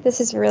 and I think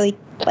this is really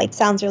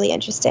sounds really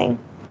interesting.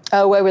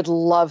 Oh, I would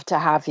love to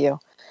have you.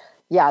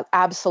 Yeah,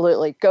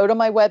 absolutely. Go to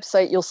my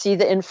website. You'll see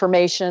the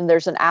information.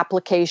 There's an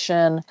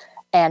application,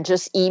 and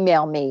just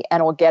email me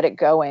and we'll get it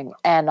going.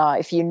 And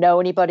if you know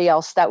anybody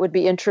else that would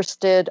be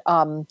interested,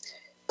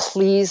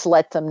 please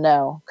let them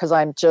know, because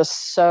I'm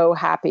just so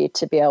happy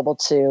to be able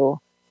to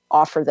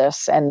offer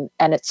this, and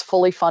it's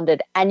fully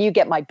funded, and you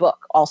get my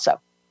book also.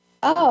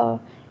 Oh,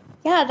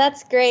 yeah,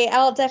 that's great.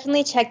 I'll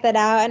definitely check that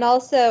out. And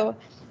also,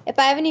 if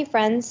I have any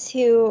friends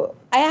who,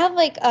 I have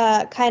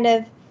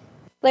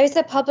there's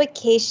a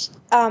publication,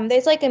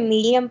 there's a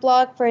Medium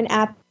blog for an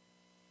app.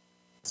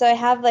 So I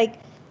have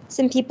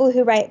some people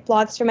who write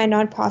blogs for my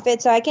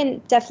nonprofit, so I can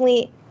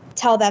definitely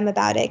tell them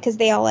about it because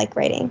they all like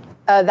writing.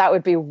 That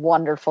would be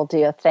wonderful,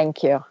 Dia.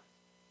 Thank you.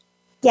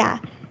 Yeah.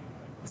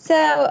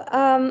 So,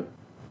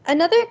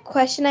 another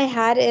question I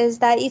had is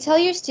that you tell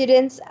your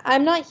students,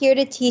 I'm not here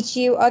to teach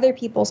you other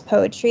people's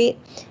poetry.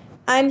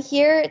 I'm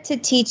here for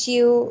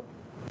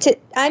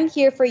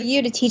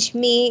you to teach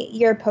me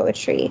your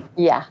poetry.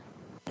 Yeah.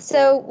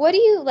 So what do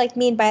you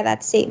mean by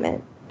that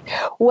statement?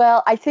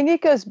 Well, I think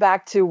it goes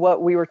back to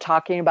what we were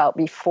talking about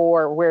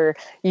before, where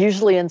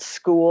usually in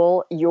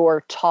school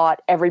you're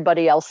taught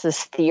everybody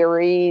else's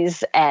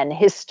theories and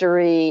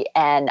history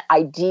and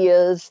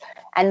ideas,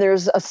 and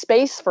there's a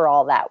space for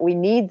all that. We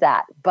need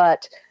that.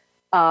 But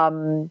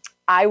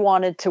I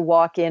wanted to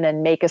walk in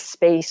and make a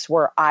space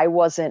where I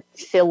wasn't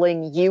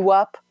filling you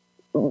up,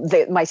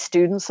 my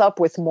students up,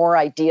 with more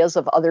ideas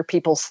of other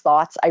people's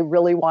thoughts. I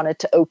really wanted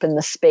to open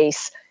the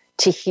space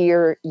to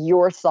hear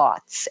your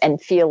thoughts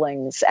and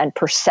feelings and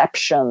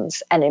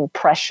perceptions and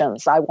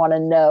impressions. I want to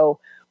know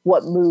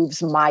what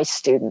moves my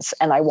students,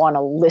 and I want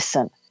to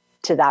listen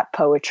to that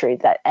poetry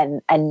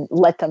and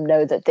let them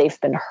know that they've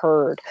been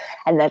heard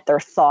and that their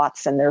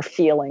thoughts and their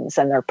feelings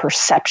and their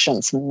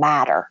perceptions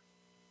matter.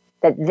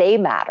 that they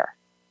matter.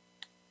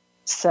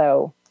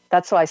 So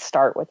that's why I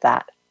start with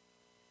that.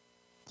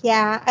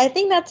 Yeah, I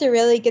think that's a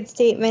really good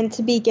statement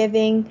to be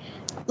giving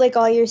like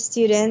all your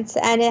students,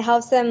 and it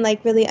helps them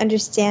like really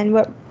understand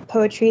what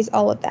poetry is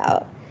all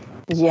about.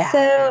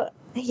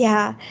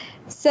 Yeah.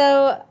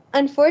 So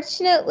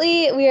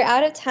unfortunately, we are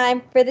out of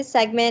time for this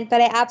segment,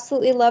 but I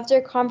absolutely loved our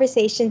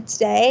conversation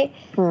today.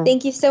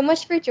 Thank you so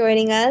much for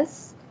joining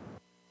us.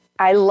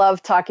 I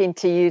love talking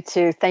to you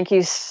too. Thank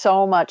you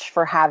so much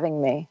for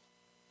having me.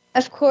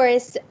 Of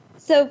course.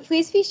 So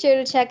please be sure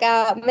to check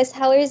out Miss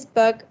Heller's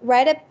book,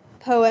 Write a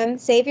Poem,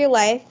 Save Your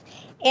Life,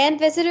 and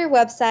visit her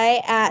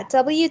website at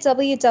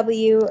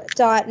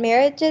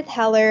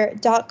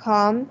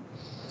www.meredithheller.com.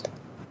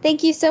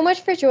 Thank you so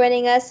much for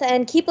joining us,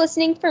 and keep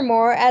listening for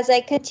more as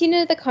I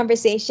continue the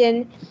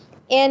conversation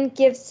and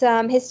give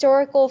some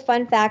historical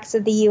fun facts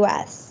of the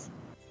U.S.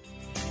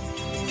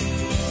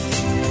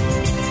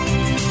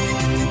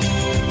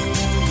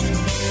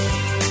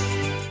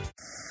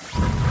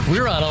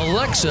 We're on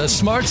Alexa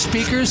smart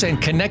speakers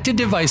and connected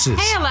devices.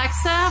 Hey,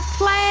 Alexa,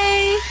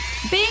 play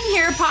Being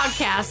Here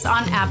podcast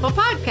on Apple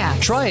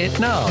Podcasts. Try it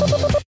now.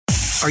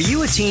 Are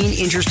you a teen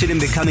interested in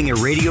becoming a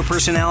radio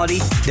personality?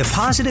 The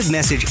Positive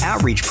Message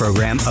Outreach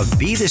Program of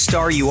Be the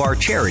Star You Are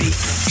charity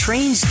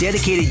trains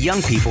dedicated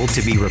young people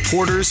to be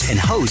reporters and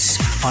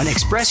hosts on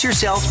Express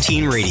Yourself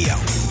Teen Radio.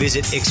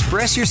 Visit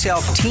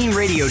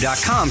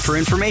expressyourselfteenradio.com for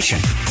information.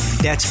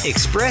 That's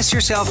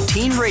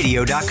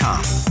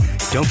expressyourselfteenradio.com.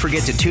 Don't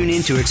forget to tune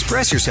in to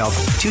Express Yourself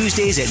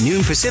Tuesdays at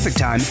noon Pacific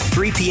Time,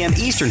 3 p.m.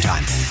 Eastern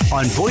Time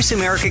on Voice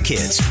America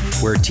Kids,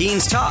 where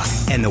teens talk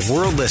and the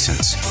world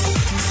listens.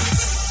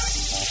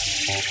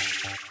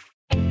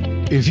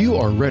 If you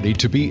are ready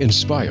to be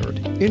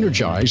inspired,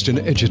 energized, and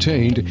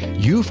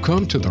edutained, you've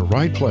come to the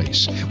right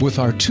place with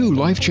our 2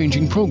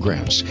 life-changing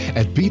programs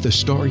at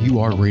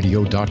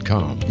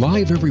BeTheStarYouAreRadio.com.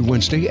 Live every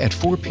Wednesday at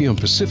 4 p.m.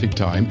 Pacific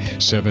Time,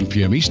 7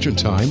 p.m. Eastern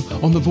Time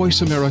on the Voice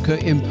America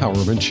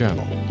Empowerment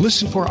Channel.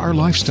 Listen for our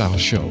lifestyle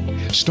show,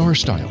 Star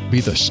Style, Be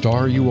the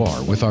Star You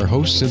Are, with our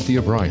host,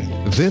 Cynthia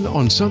Bryan. Then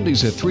on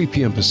Sundays at 3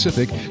 p.m.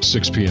 Pacific,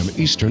 6 p.m.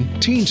 Eastern,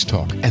 Teens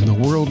Talk and the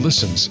World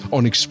Listens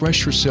on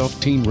Express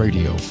Yourself Teen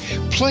Radio.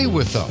 Play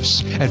with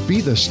us at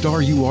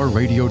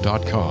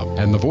BeTheStarYouAreRadio.com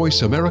and the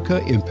Voice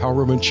America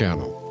Empowerment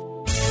Channel.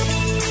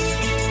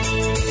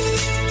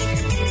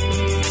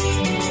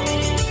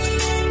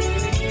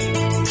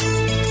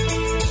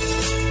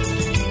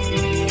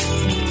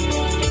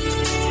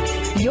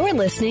 You're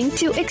listening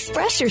to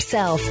Express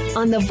Yourself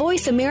on the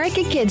Voice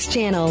America Kids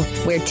channel,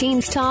 where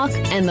teens talk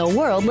and the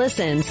world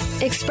listens.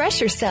 Express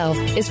Yourself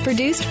is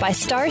produced by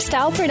Star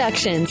Style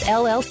Productions,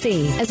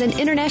 LLC, as an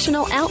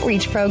international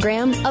outreach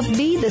program of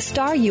Be the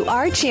Star You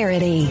Are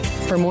charity.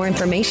 For more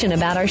information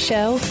about our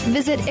show,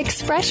 visit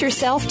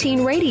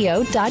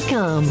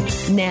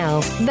expressyourselfteenradio.com.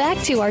 Now, back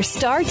to our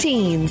star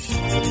teens.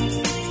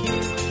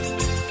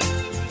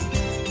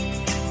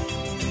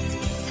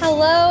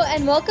 Hello,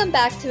 and welcome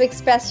back to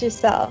Express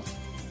Yourself.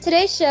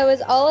 Today's show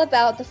is all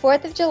about the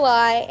 4th of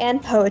July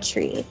and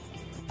poetry.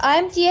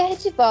 I'm Dia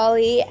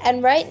Hitchivali,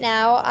 and right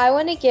now I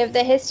want to give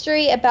the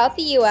history about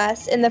the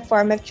U.S. in the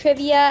form of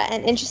trivia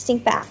and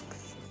interesting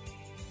facts.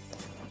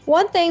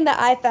 One thing that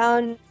I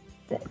found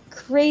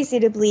crazy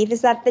to believe is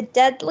that the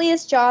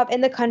deadliest job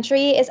in the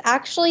country is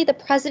actually the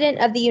President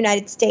of the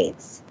United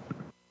States.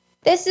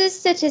 This is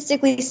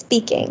statistically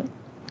speaking.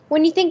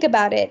 When you think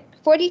about it,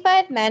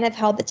 45 men have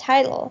held the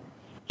title,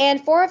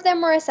 and 4 of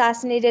them were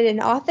assassinated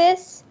in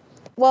office,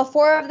 while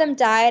 4 of them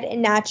died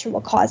in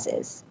natural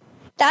causes.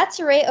 That's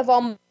a rate of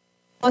almost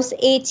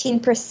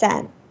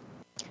 18%.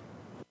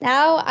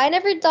 Now, I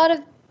never thought of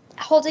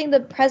holding the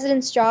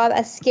president's job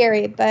as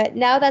scary, but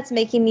now that's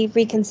making me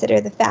reconsider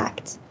the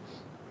fact.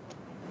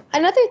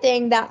 Another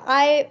thing that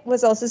I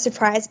was also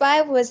surprised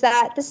by was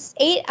that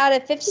 8 out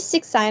of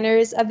 56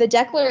 signers of the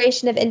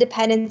Declaration of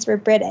Independence were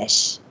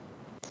British.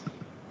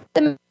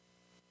 The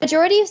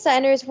majority of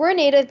signers were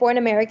native-born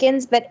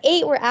Americans, but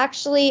 8 were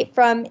actually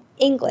from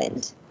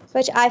England,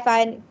 which I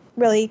find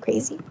really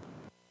crazy.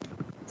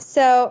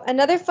 So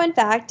another fun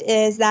fact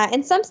is that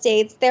in some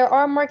states, there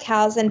are more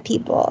cows than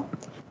people.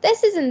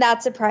 This isn't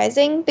that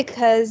surprising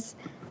because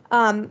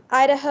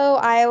Idaho,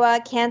 Iowa,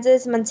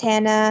 Kansas,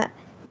 Montana,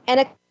 and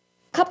a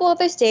couple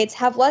other states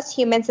have less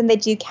humans than they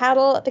do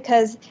cattle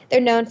because they're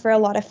known for a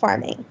lot of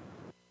farming.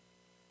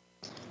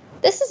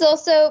 This is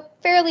also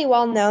fairly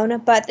well known,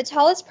 but the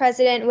tallest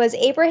president was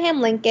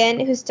Abraham Lincoln,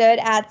 who stood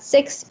at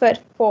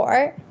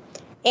 6'4",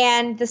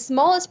 and the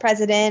smallest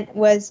president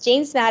was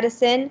James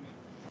Madison,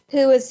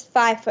 who was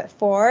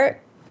 5'4",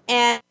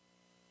 and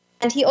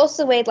he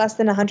also weighed less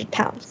than 100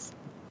 pounds.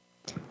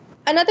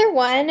 Another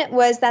one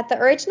was that the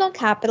original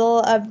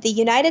capital of the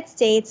United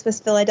States was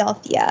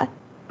Philadelphia.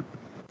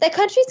 The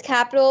country's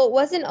capital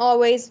wasn't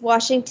always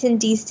Washington,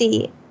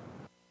 D.C.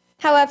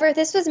 However,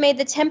 this was made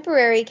the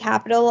temporary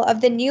capital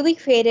of the newly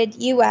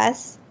created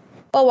U.S.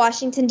 while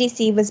Washington,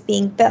 D.C. was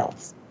being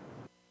built.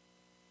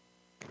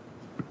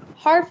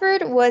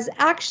 Harvard was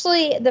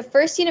actually the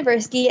first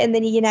university in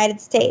the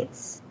United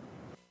States.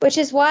 which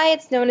is why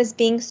it's known as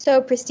being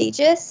so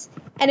prestigious,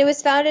 and it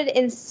was founded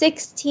in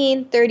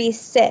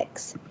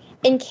 1636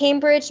 in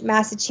Cambridge,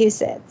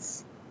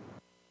 Massachusetts.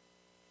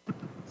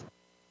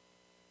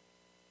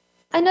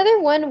 Another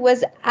one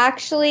was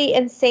actually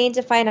insane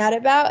to find out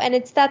about, and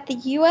it's that the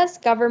U.S.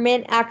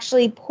 government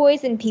actually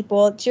poisoned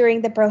people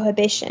during the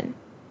Prohibition.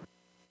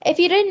 If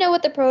you didn't know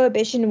what the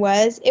Prohibition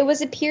was, it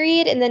was a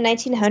period in the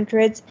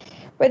 1900s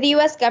where the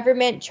U.S.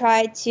 government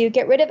tried to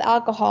get rid of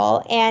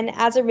alcohol, and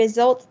as a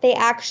result, they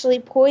actually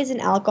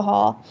poisoned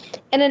alcohol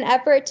in an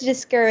effort to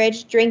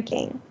discourage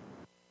drinking.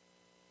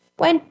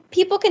 When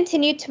people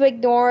continued to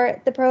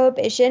ignore the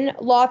Prohibition,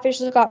 law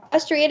officials got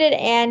frustrated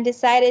and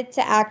decided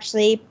to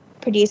actually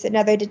produce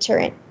another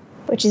deterrent,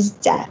 which is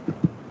death.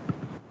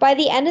 By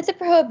the end of the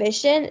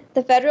Prohibition,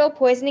 the federal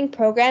poisoning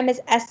program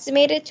is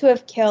estimated to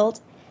have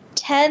killed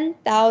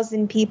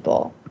 10,000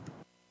 people.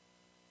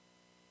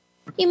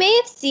 You may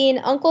have seen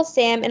Uncle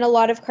Sam in a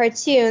lot of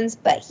cartoons,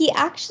 but he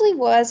actually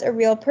was a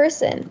real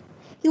person.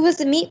 He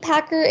was a meat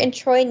packer in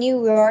Troy,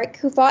 New York,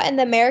 who fought in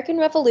the American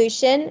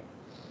Revolution,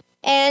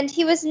 and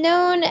he was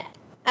known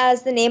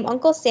as the name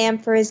Uncle Sam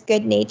for his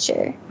good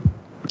nature.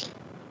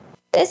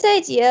 This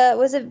idea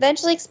was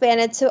eventually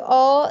expanded to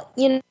all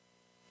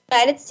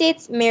United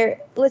States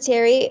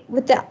military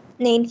with the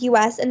name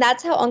U.S., and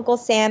that's how Uncle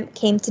Sam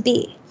came to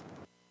be.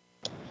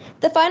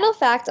 The final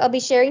fact I'll be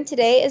sharing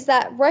today is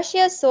that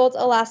Russia sold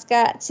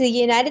Alaska to the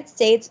United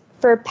States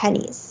for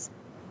pennies.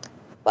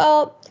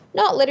 Well,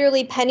 not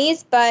literally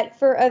pennies, but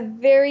for a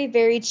very,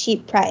 very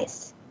cheap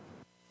price.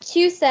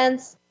 2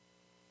 cents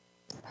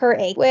per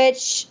acre,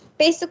 which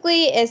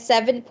basically is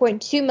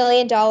 $7.2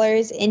 million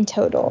in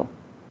total.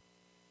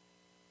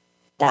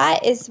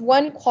 That is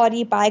one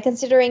quality buy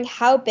considering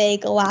how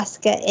big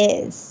Alaska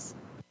is.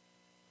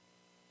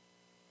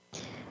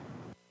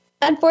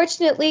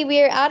 Unfortunately, we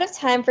are out of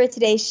time for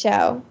today's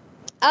show.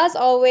 As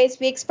always,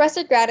 we express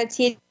our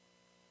gratitude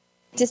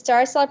to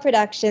Star Style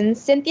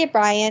Productions, Cynthia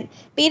Bryant,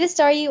 Be the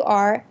Star You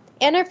Are,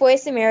 and our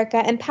Voice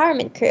America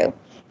Empowerment crew,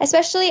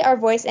 especially our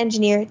voice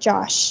engineer,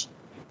 Josh.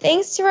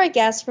 Thanks to our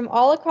guests from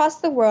all across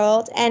the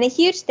world, and a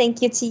huge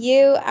thank you to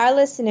you, our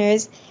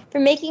listeners, for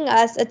making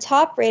us a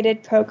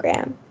top-rated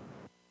program.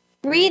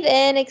 Breathe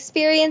in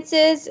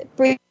experiences,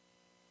 breathe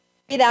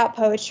out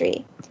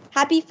poetry.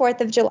 Happy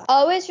 4th of July.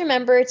 Always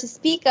remember to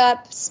speak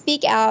up,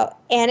 speak out,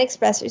 and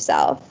express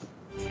yourself.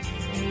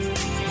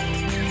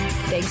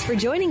 Thanks for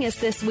joining us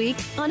this week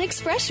on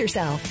Express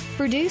Yourself,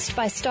 produced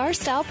by Star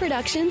Style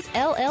Productions,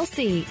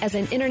 LLC, as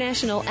an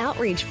international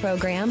outreach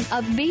program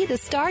of Be the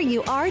Star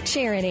You Are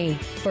charity.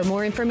 For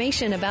more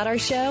information about our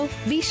show,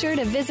 be sure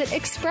to visit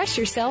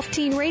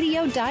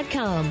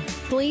ExpressYourselfTeenRadio.com.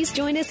 Please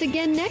join us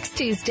again next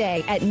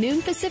Tuesday at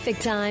noon Pacific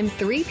Time,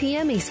 3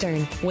 p.m.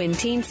 Eastern, when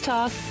teens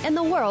talk and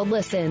the world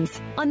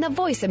listens on the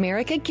Voice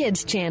America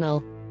Kids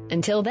channel.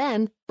 Until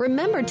then,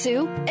 remember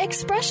to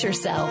express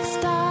yourself.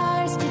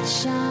 Stars could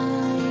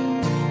shine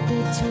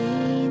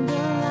between the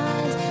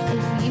lines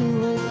if you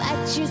would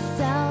let yourself